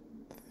get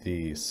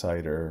the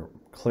cider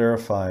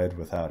clarified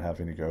without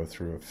having to go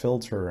through a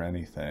filter or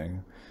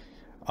anything.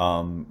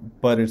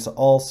 But it's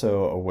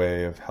also a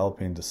way of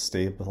helping to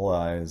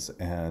stabilize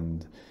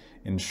and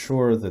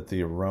ensure that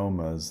the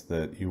aromas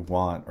that you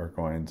want are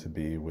going to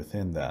be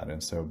within that.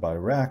 And so by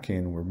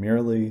racking, we're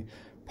merely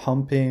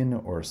pumping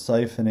or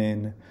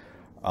siphoning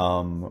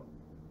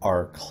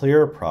our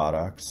clear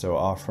product, so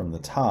off from the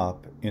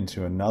top,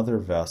 into another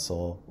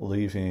vessel,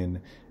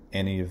 leaving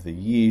any of the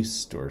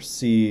yeast or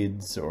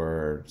seeds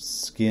or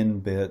skin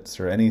bits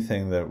or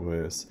anything that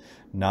was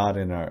not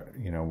in our,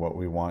 what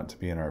we want to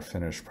be in our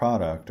finished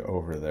product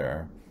over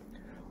there.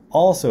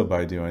 Also,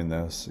 by doing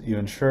this, you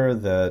ensure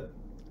that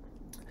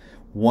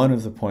one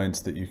of the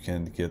points that you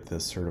can get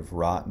this sort of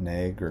rotten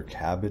egg or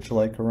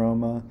cabbage-like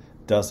aroma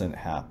doesn't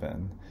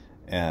happen.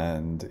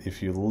 And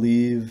if you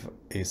leave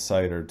a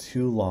cider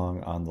too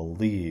long on the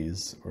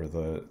lees, or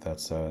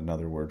that's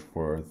another word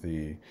for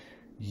the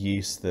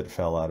yeast that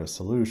fell out of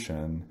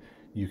solution,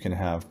 you can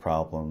have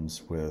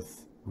problems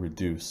with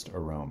reduced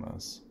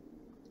aromas.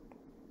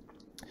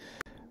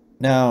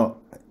 Now,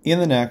 in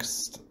the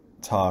next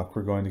talk,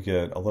 we're going to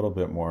get a little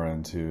bit more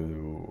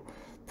into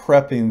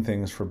prepping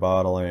things for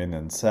bottling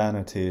and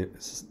sanitizing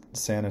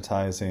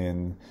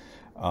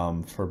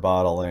for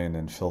bottling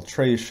and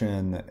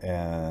filtration,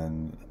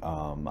 and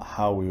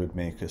how we would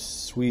make a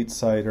sweet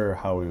cider,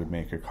 how we would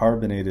make a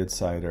carbonated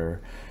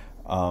cider.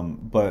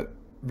 But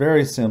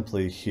very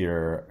simply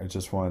here, I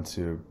just want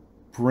to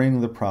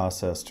bring the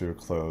process to a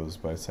close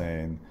by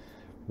saying,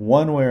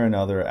 one way or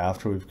another,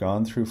 after we've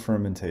gone through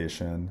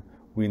fermentation,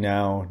 we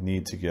now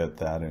need to get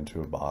that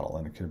into a bottle.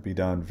 And it can be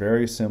done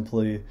very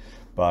simply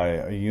by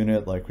a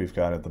unit like we've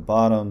got at the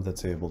bottom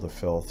that's able to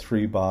fill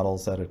 3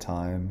 bottles at a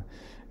time.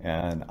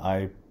 And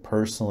I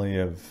personally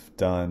have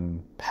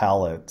done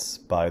pallets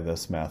by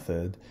this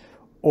method.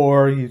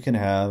 Or you can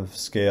have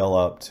scale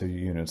up to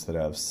units that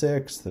have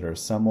 6 that are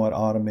somewhat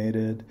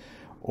automated,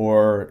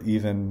 or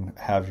even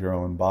have your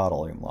own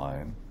bottling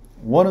line.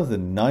 One of the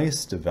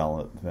nice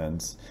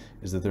developments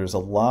is that there's a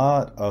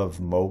lot of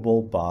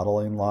mobile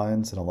bottling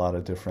lines in a lot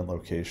of different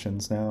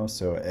locations now.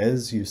 So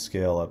as you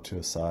scale up to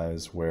a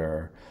size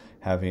where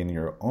having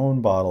your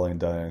own bottling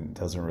done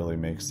doesn't really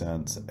make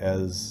sense,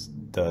 as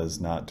does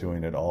not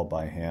doing it all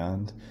by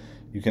hand,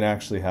 you can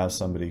actually have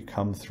somebody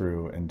come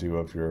through and do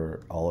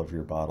all of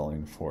your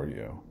bottling for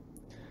you.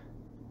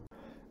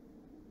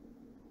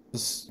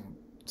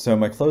 So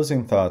my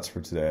closing thoughts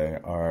for today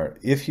are,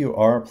 if you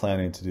are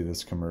planning to do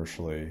this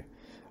commercially,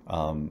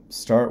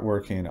 start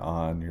working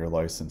on your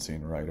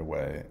licensing right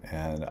away.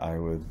 And I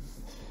would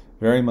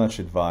very much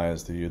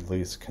advise that you at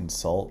least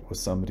consult with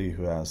somebody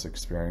who has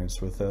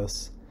experience with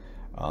this,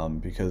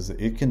 because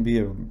it can be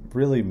a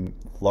really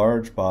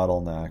large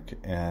bottleneck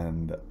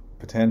and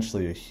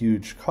potentially a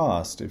huge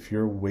cost if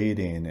you're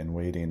waiting and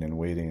waiting and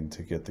waiting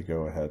to get the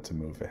go-ahead to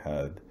move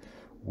ahead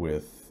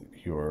with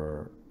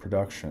your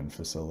production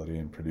facility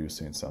and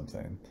producing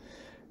something.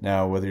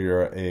 Now, whether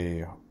you're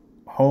a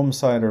home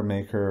cider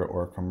maker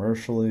or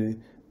commercially,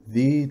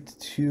 the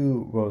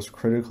 2 most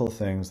critical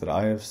things that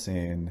I have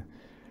seen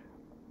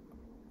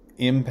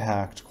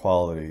impact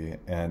quality,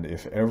 and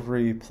if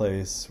every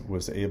place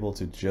was able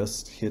to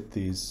just hit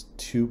these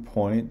 2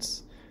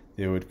 points,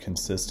 they would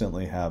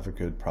consistently have a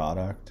good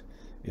product,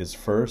 is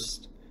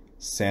first,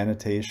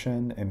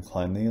 sanitation and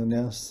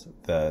cleanliness.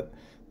 That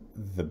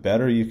the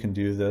better you can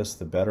do this,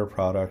 the better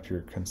product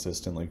you're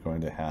consistently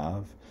going to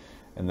have.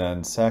 And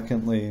then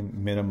secondly,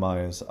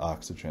 minimize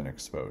oxygen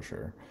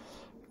exposure.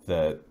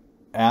 That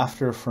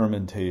after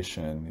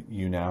fermentation,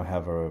 you now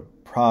have a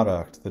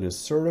product that is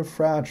sort of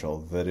fragile,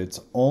 that it's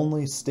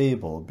only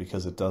stable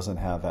because it doesn't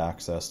have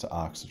access to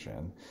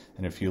oxygen.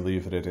 And if you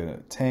leave it in a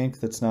tank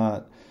that's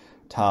not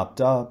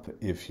topped up,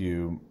 if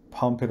you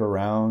pump it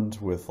around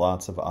with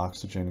lots of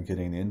oxygen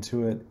getting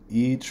into it,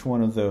 each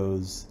one of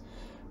those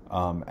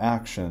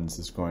actions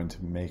is going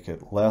to make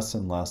it less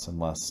and less and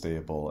less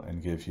stable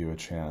and give you a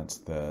chance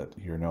that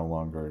you're no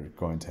longer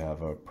going to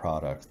have a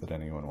product that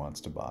anyone wants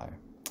to buy.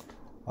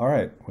 All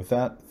right, with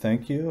that,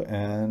 thank you,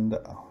 and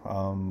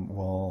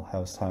we'll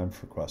have time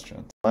for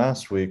questions.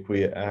 Last week,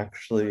 we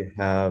actually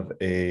have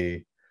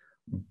a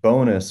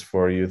bonus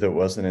for you that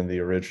wasn't in the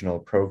original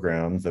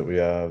program, that we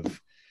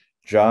have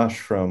Josh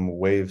from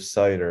Wave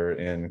Cider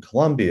in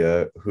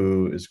Columbia,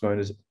 who is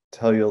going to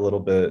tell you a little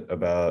bit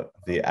about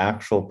the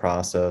actual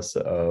process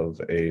of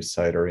a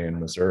cidery in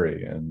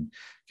Missouri and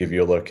give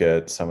you a look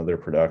at some of their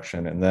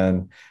production. And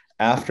then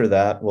after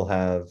that, we'll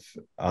have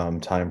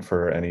time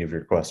for any of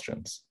your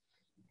questions.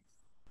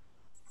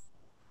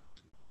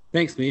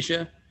 Thanks,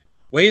 Misha.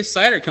 Wave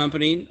Cider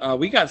Company,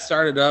 we got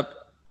started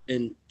up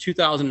in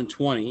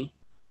 2020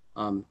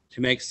 to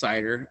make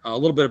cider. A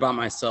little bit about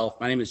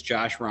myself. My name is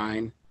Josh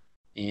Rein,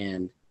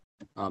 and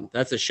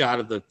that's a shot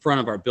of the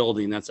front of our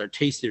building. That's our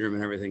tasting room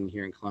and everything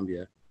here in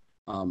Columbia.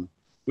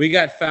 We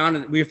were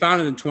founded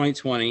in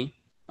 2020.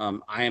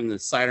 I am the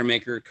cider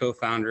maker,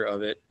 co-founder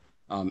of it.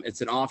 It's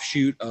an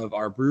offshoot of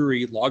our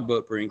brewery,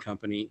 Logboat Brewing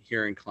Company,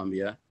 here in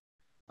Columbia.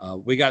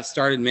 We got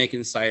started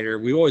making cider.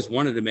 We always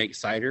wanted to make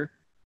cider,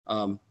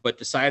 but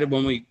decided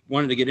when we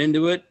wanted to get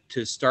into it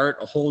to start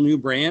a whole new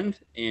brand,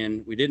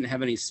 and we didn't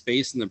have any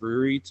space in the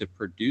brewery to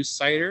produce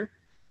cider.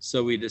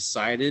 So we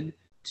decided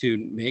to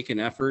make an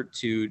effort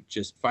to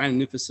just find a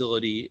new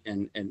facility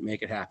and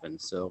make it happen.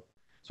 So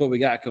that's what we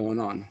got going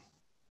on.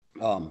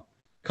 A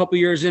couple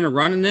years into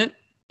running it,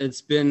 it's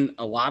been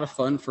a lot of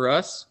fun for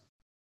us.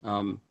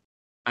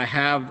 I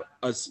have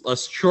a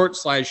short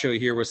slideshow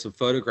here with some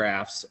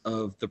photographs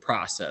of the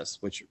process,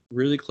 which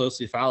really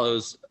closely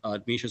follows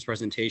Misha's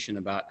presentation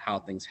about how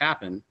things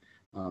happen.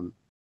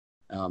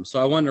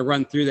 So I wanted to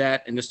run through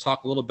that and just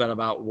talk a little bit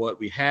about what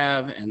we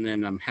have, and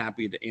then I'm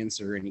happy to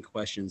answer any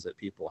questions that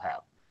people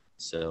have.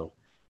 So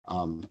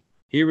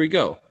here we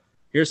go.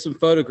 Here's some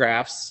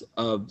photographs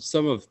of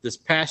some of this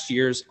past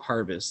year's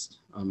harvest.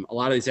 A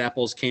lot of these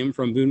apples came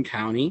from Boone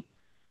County.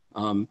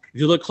 If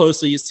you look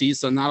closely, you see,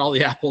 so not all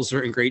the apples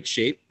are in great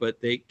shape, but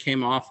they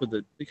came off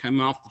the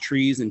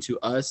trees into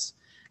us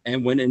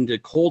and went into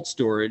cold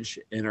storage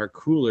in our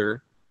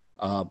cooler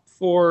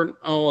for, it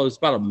was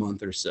about a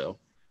month or so.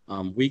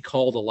 We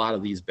called a lot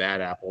of these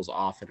bad apples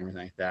off and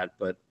everything like that,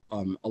 but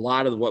a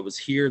lot of what was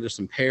here, there's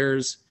some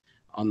pears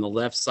on the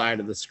left side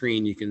of the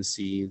screen. You can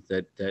see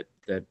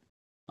that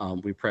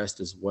we pressed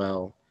as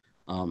well.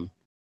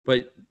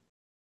 But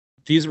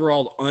these were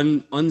all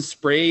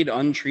unsprayed,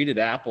 untreated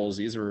apples.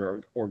 These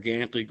were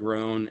organically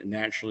grown,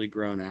 naturally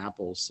grown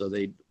apples. So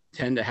they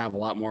tend to have a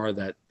lot more of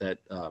that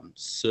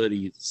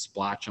sooty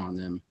splotch on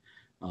them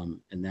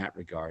in that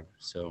regard.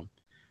 So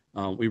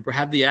we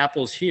have the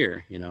apples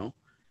here, you know.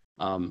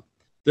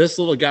 This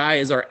little guy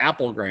is our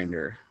apple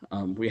grinder.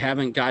 We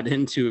haven't got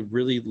into a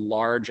really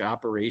large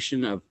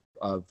operation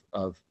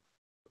of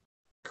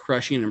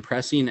crushing and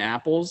pressing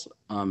apples.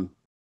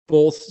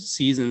 Both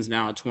seasons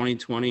now,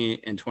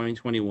 2020 and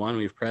 2021,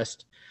 we've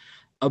pressed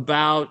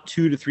about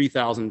 2,000 to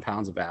 3,000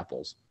 pounds of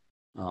apples,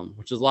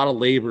 which is a lot of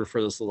labor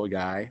for this little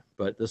guy,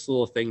 but this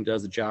little thing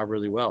does the job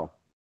really well.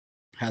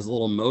 Has a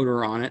little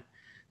motor on it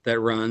that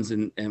runs,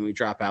 and we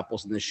drop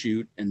apples in the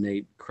chute, and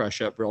they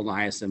crush up real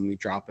nice, and we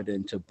drop it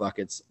into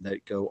buckets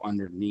that go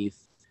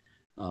underneath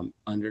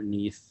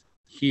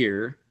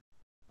here,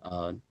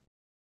 the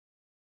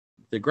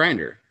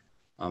grinder.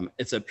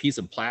 It's a piece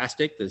of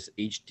plastic, this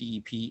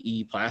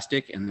HDPE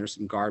plastic, and there's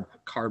some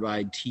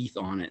carbide teeth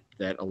on it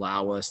that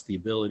allow us the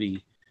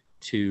ability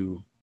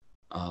to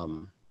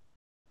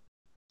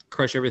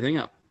crush everything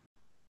up.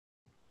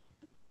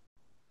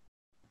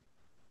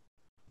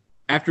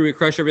 After we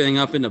crush everything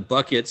up into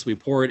buckets, we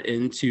pour it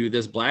into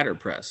this bladder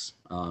press.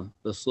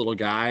 This little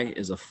guy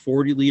is a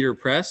 40-liter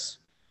press.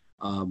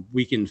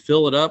 We can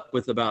fill it up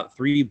with about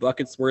 3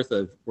 buckets worth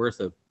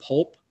of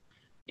pulp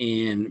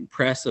and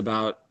press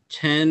about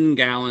 10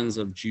 gallons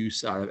of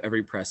juice out of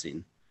every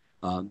pressing.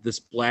 This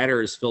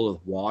bladder is filled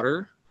with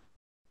water.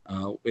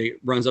 It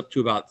runs up to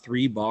about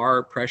 3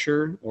 bar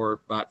pressure, or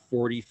about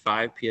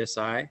 45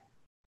 psi.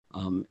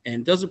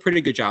 And does a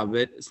pretty good job of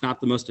it. It's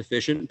not the most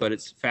efficient, but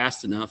it's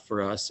fast enough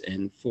for us.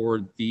 And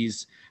for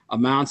these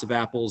amounts of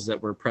apples that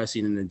we're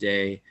pressing in a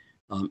day,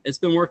 it's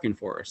been working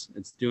for us.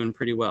 It's doing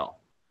pretty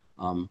well.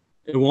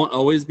 It won't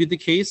always be the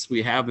case.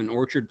 We have an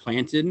orchard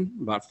planted,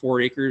 about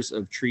 4 acres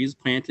of trees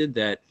planted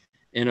that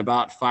in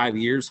about 5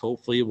 years,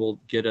 hopefully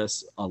will get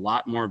us a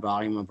lot more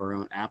volume of our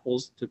own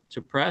apples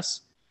to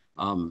press.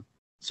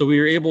 So we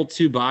were able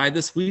to buy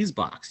the squeeze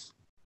box.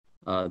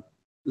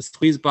 The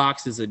squeeze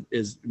box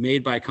is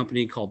made by a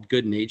company called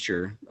Good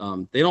Nature.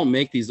 They don't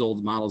make these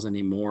old models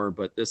anymore,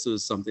 but this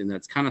is something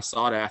that's kind of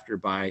sought after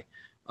by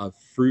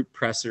fruit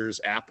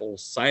pressers, apple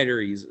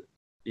cideries,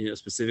 you know,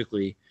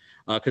 specifically,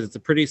 because it's a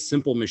pretty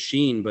simple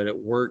machine, but it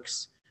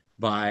works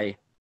by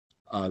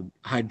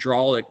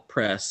hydraulic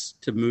press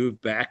to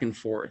move back and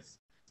forth.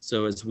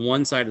 So as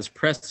one side is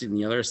pressing,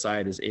 the other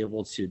side is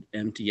able to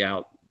empty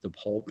out the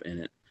pulp in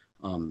it.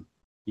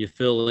 You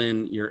fill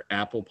in your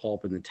apple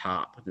pulp in the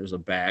top. There's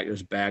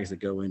bags that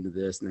go into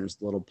this, and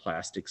there's little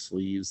plastic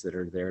sleeves that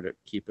are there to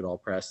keep it all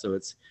pressed. So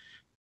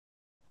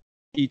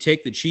you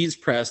take the cheese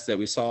press that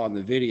we saw in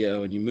the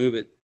video and you move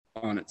it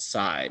on its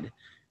side,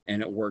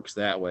 and it works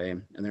that way.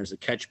 And there's a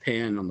catch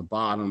pan on the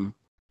bottom,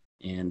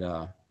 and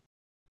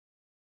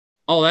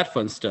all that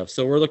fun stuff.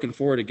 So we're looking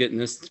forward to getting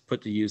this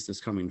put to use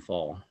this coming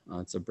fall.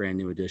 It's a brand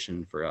new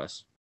addition for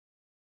us.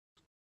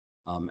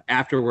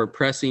 After we're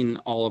pressing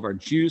all of our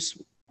juice,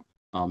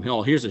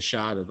 here's a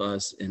shot of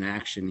us in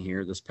action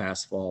here this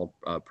past fall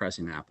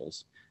pressing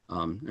apples.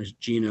 There's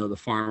Gino, the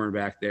farmer,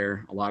 back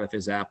there. A lot of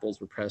his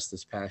apples were pressed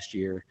this past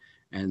year.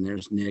 And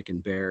there's Nick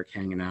and Barrick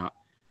hanging out.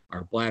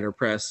 Our bladder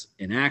press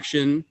in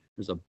action.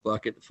 There's a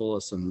bucket full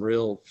of some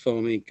real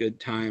foamy, good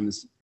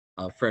times,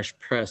 fresh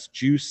pressed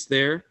juice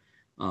there.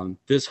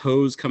 This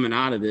hose coming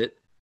out of it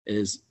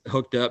is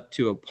hooked up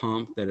to a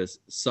pump that is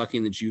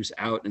sucking the juice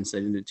out and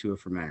sending it to a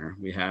fermenter.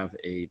 We have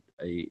a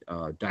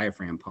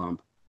diaphragm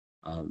pump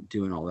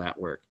doing all that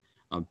work.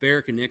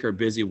 Barrick and Nick are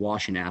busy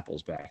washing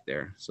apples back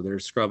there. So they're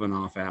scrubbing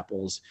off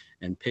apples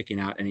and picking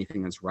out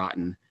anything that's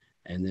rotten.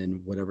 And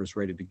then whatever's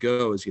ready to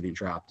go is getting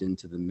dropped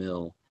into the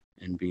mill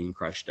and being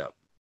crushed up.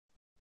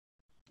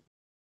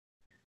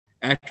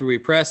 After we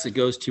press, it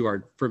goes to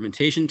our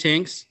fermentation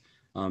tanks.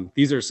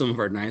 These are some of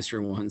our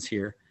nicer ones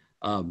here.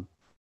 On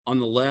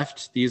the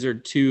left, these are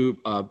 2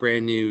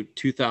 brand new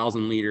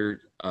 2,000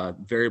 liter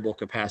variable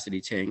capacity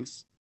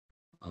tanks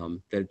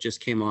that just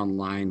came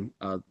online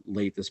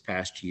late this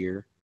past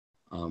year.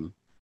 And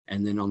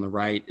then on the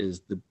right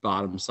is the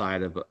bottom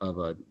side of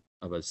a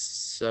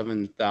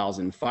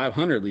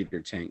 7,500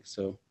 liter tank.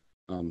 So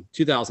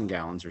 2,000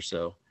 gallons or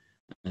so.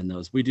 And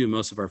we do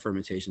most of our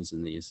fermentations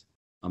in these.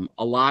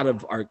 A lot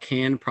of our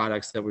canned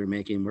products that we're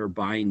making, we're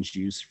buying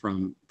juice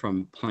from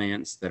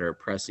plants that are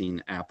pressing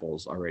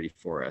apples already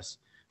for us.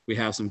 We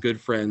have some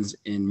good friends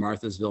in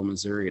Marthasville,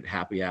 Missouri at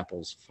Happy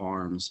Apples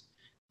Farms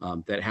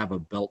that have a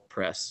belt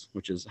press,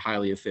 which is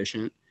highly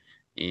efficient.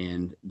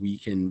 And we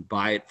can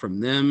buy it from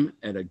them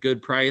at a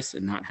good price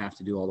and not have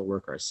to do all the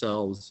work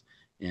ourselves.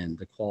 And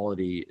the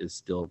quality is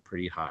still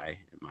pretty high,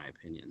 in my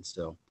opinion.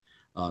 So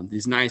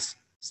these nice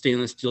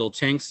stainless steel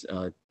tanks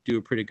do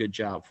a pretty good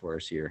job for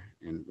us here,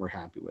 and we're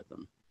happy with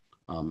them.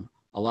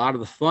 A lot of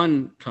the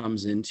fun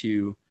comes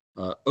into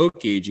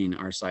oak aging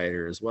our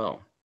cider as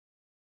well.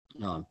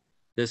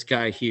 This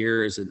guy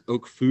here is an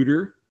oak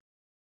foeder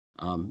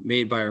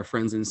made by our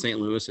friends in St.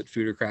 Louis at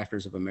Foeder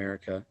Crafters of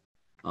America.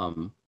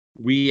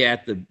 We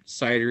at the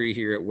cidery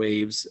here at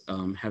Waves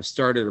have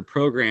started a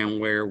program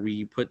where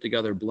we put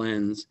together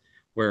blends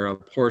where a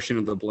portion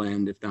of the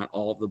blend, if not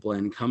all of the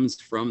blend, comes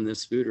from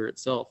this foeder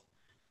itself.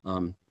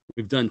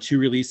 We've done 2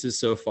 releases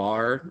so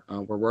far.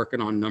 We're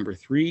working on number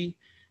 3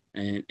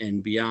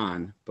 and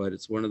beyond, but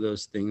it's one of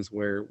those things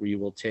where we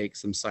will take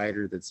some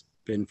cider that's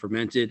been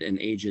fermented and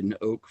aged in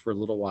oak for a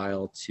little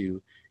while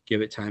to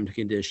give it time to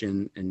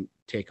condition and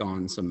take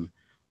on some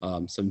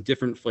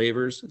different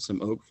flavors,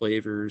 some oak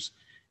flavors.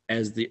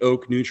 As the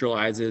oak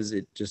neutralizes,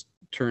 it just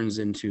turns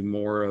into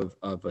more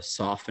of a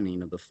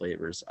softening of the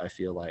flavors, I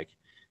feel like,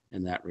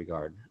 in that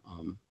regard.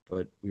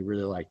 But we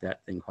really like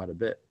that thing quite a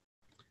bit.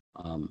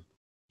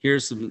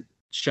 Here's some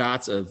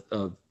shots of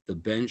the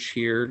bench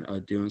here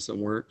doing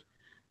some work.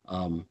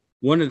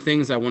 One of the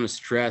things I want to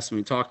stress, when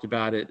we talked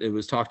about it, it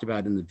was talked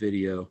about in the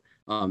video.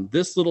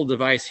 This little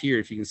device here,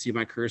 if you can see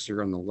my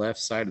cursor on the left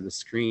side of the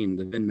screen,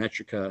 the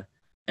Vinmetrica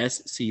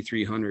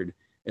SC300,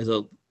 is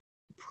a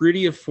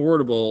pretty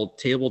affordable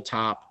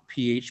tabletop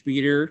pH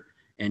meter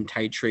and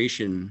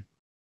titration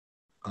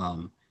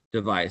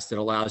device that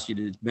allows you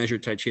to measure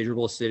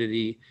titratable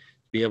acidity,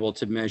 be able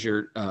to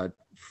measure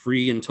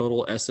free and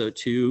total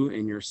SO2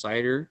 in your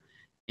cider,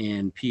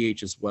 and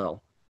pH as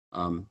well.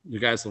 You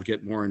guys will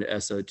get more into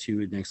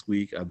SO2 next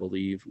week, I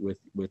believe,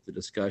 with the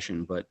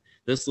discussion. But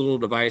this little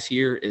device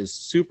here is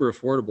super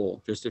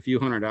affordable, just a few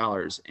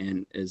 $100s,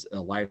 and is a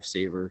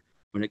lifesaver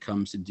when it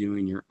comes to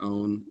doing your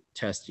own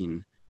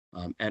testing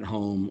at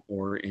home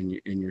or in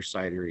your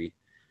cidery.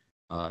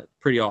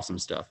 Pretty awesome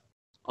stuff.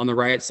 On the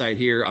right side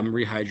here, I'm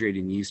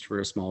rehydrating yeast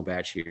for a small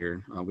batch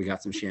here. We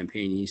got some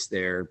champagne yeast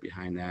there.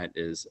 Behind that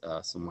is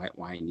some white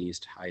wine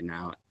yeast hiding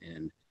out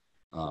and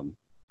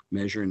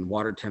measuring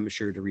water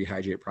temperature to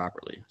rehydrate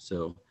properly.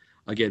 So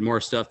again, more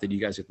stuff that you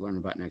guys get to learn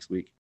about next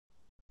week.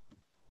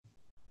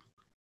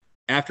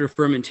 After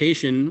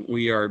fermentation,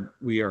 we are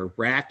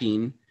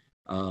racking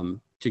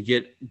to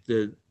get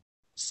the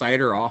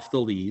cider off the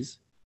lees.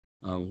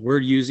 We're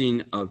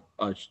using a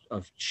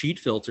sheet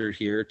filter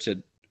here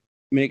to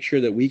make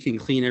sure that we can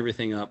clean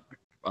everything up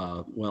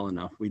well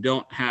enough. We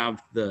don't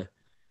have the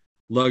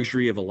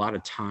luxury of a lot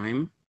of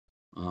time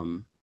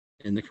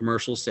in the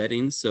commercial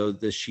settings, so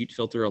the sheet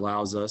filter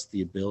allows us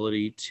the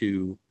ability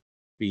to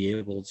be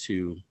able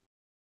to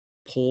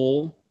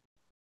pull,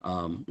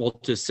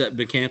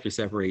 mechanically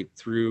separate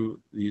through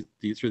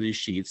these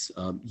sheets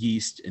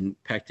yeast and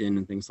pectin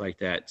and things like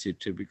that to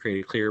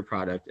create a clear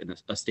product and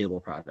a stable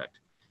product.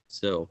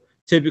 So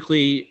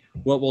typically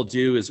what we'll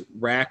do is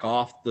rack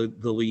off the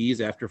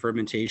lees after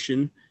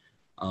fermentation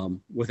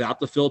without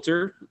the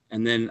filter,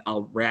 and then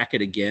I'll rack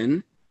it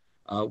again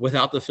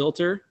without the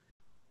filter,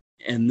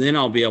 and then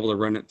I'll be able to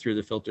run it through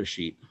the filter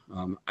sheet.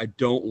 I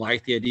don't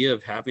like the idea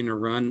of having to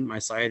run my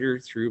cider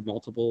through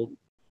multiple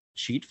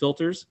sheet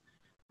filters.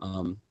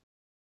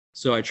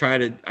 So I try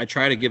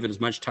to give it as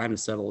much time to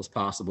settle as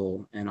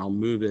possible, and I'll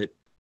move it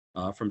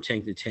from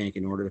tank to tank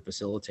in order to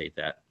facilitate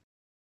that.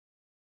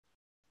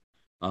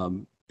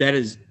 That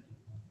is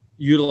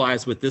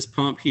utilized with this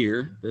pump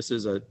here. This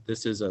is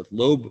a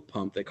lobe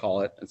pump, they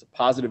call it. It's a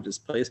positive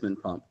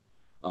displacement pump,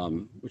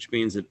 which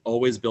means it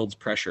always builds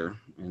pressure.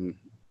 And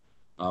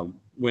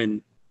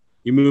when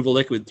you move a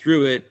liquid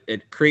through it,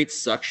 it creates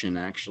suction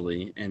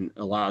actually, and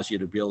allows you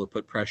to be able to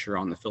put pressure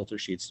on the filter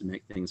sheets to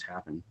make things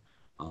happen.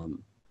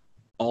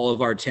 All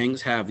of our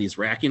tanks have these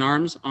racking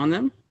arms on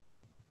them,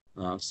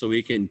 so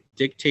we can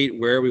dictate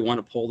where we want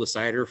to pull the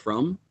cider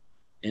from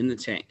in the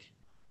tank.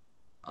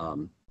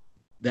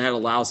 That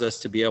allows us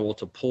to be able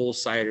to pull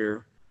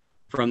cider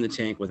from the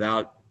tank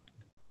without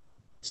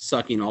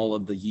sucking all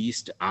of the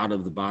yeast out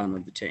of the bottom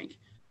of the tank.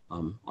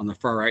 On the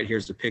far right,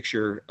 here's a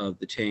picture of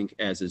the tank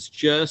as it's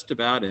just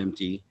about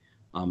empty.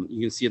 You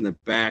can see in the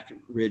back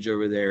ridge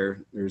over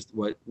there, there's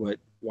what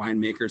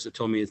winemakers have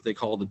told me is they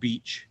call the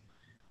beach,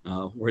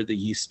 where the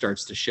yeast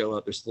starts to show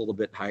up. There's a little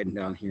bit hiding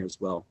down here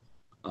as well.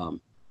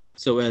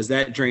 So as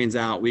that drains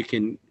out, we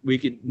can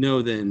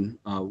know then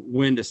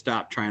when to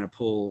stop trying to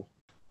pull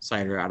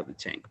cider out of the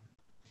tank.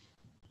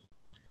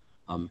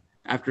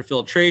 After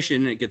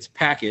filtration, it gets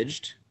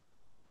packaged.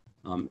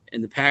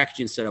 In the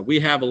packaging setup, we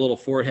have a little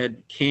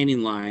four-head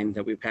canning line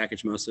that we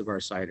package most of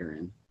our cider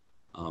in.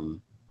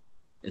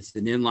 It's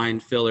an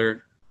inline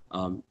filler,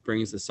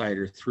 brings the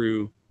cider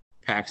through,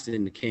 packs it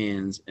into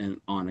cans, and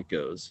on it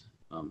goes.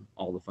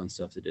 All the fun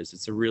stuff it is.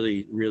 It's a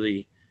really,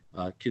 really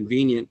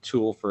convenient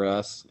tool for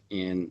us,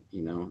 and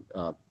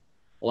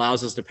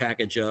allows us to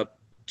package up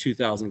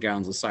 2,000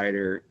 gallons of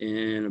cider in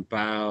in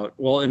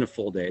a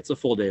full day. It's a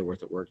full day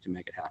worth of work to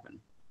make it happen.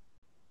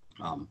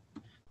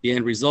 The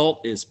end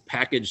result is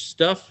packaged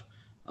stuff.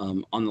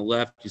 On the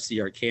left, you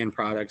see our canned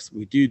products.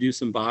 We do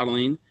some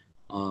bottling.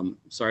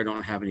 Sorry, I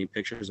don't have any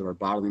pictures of our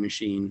bottling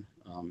machine.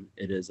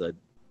 It is a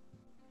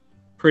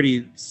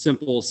pretty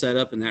simple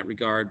setup in that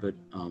regard, but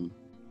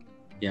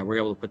yeah, we're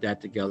able to put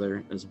that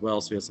together as well.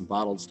 So we have some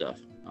bottled stuff.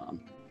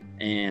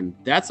 And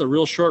that's a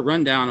real short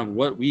rundown of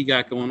what we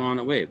got going on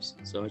at Waves.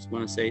 So I just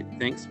want to say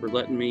thanks for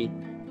letting me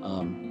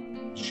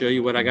show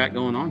you what I got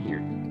going on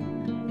here.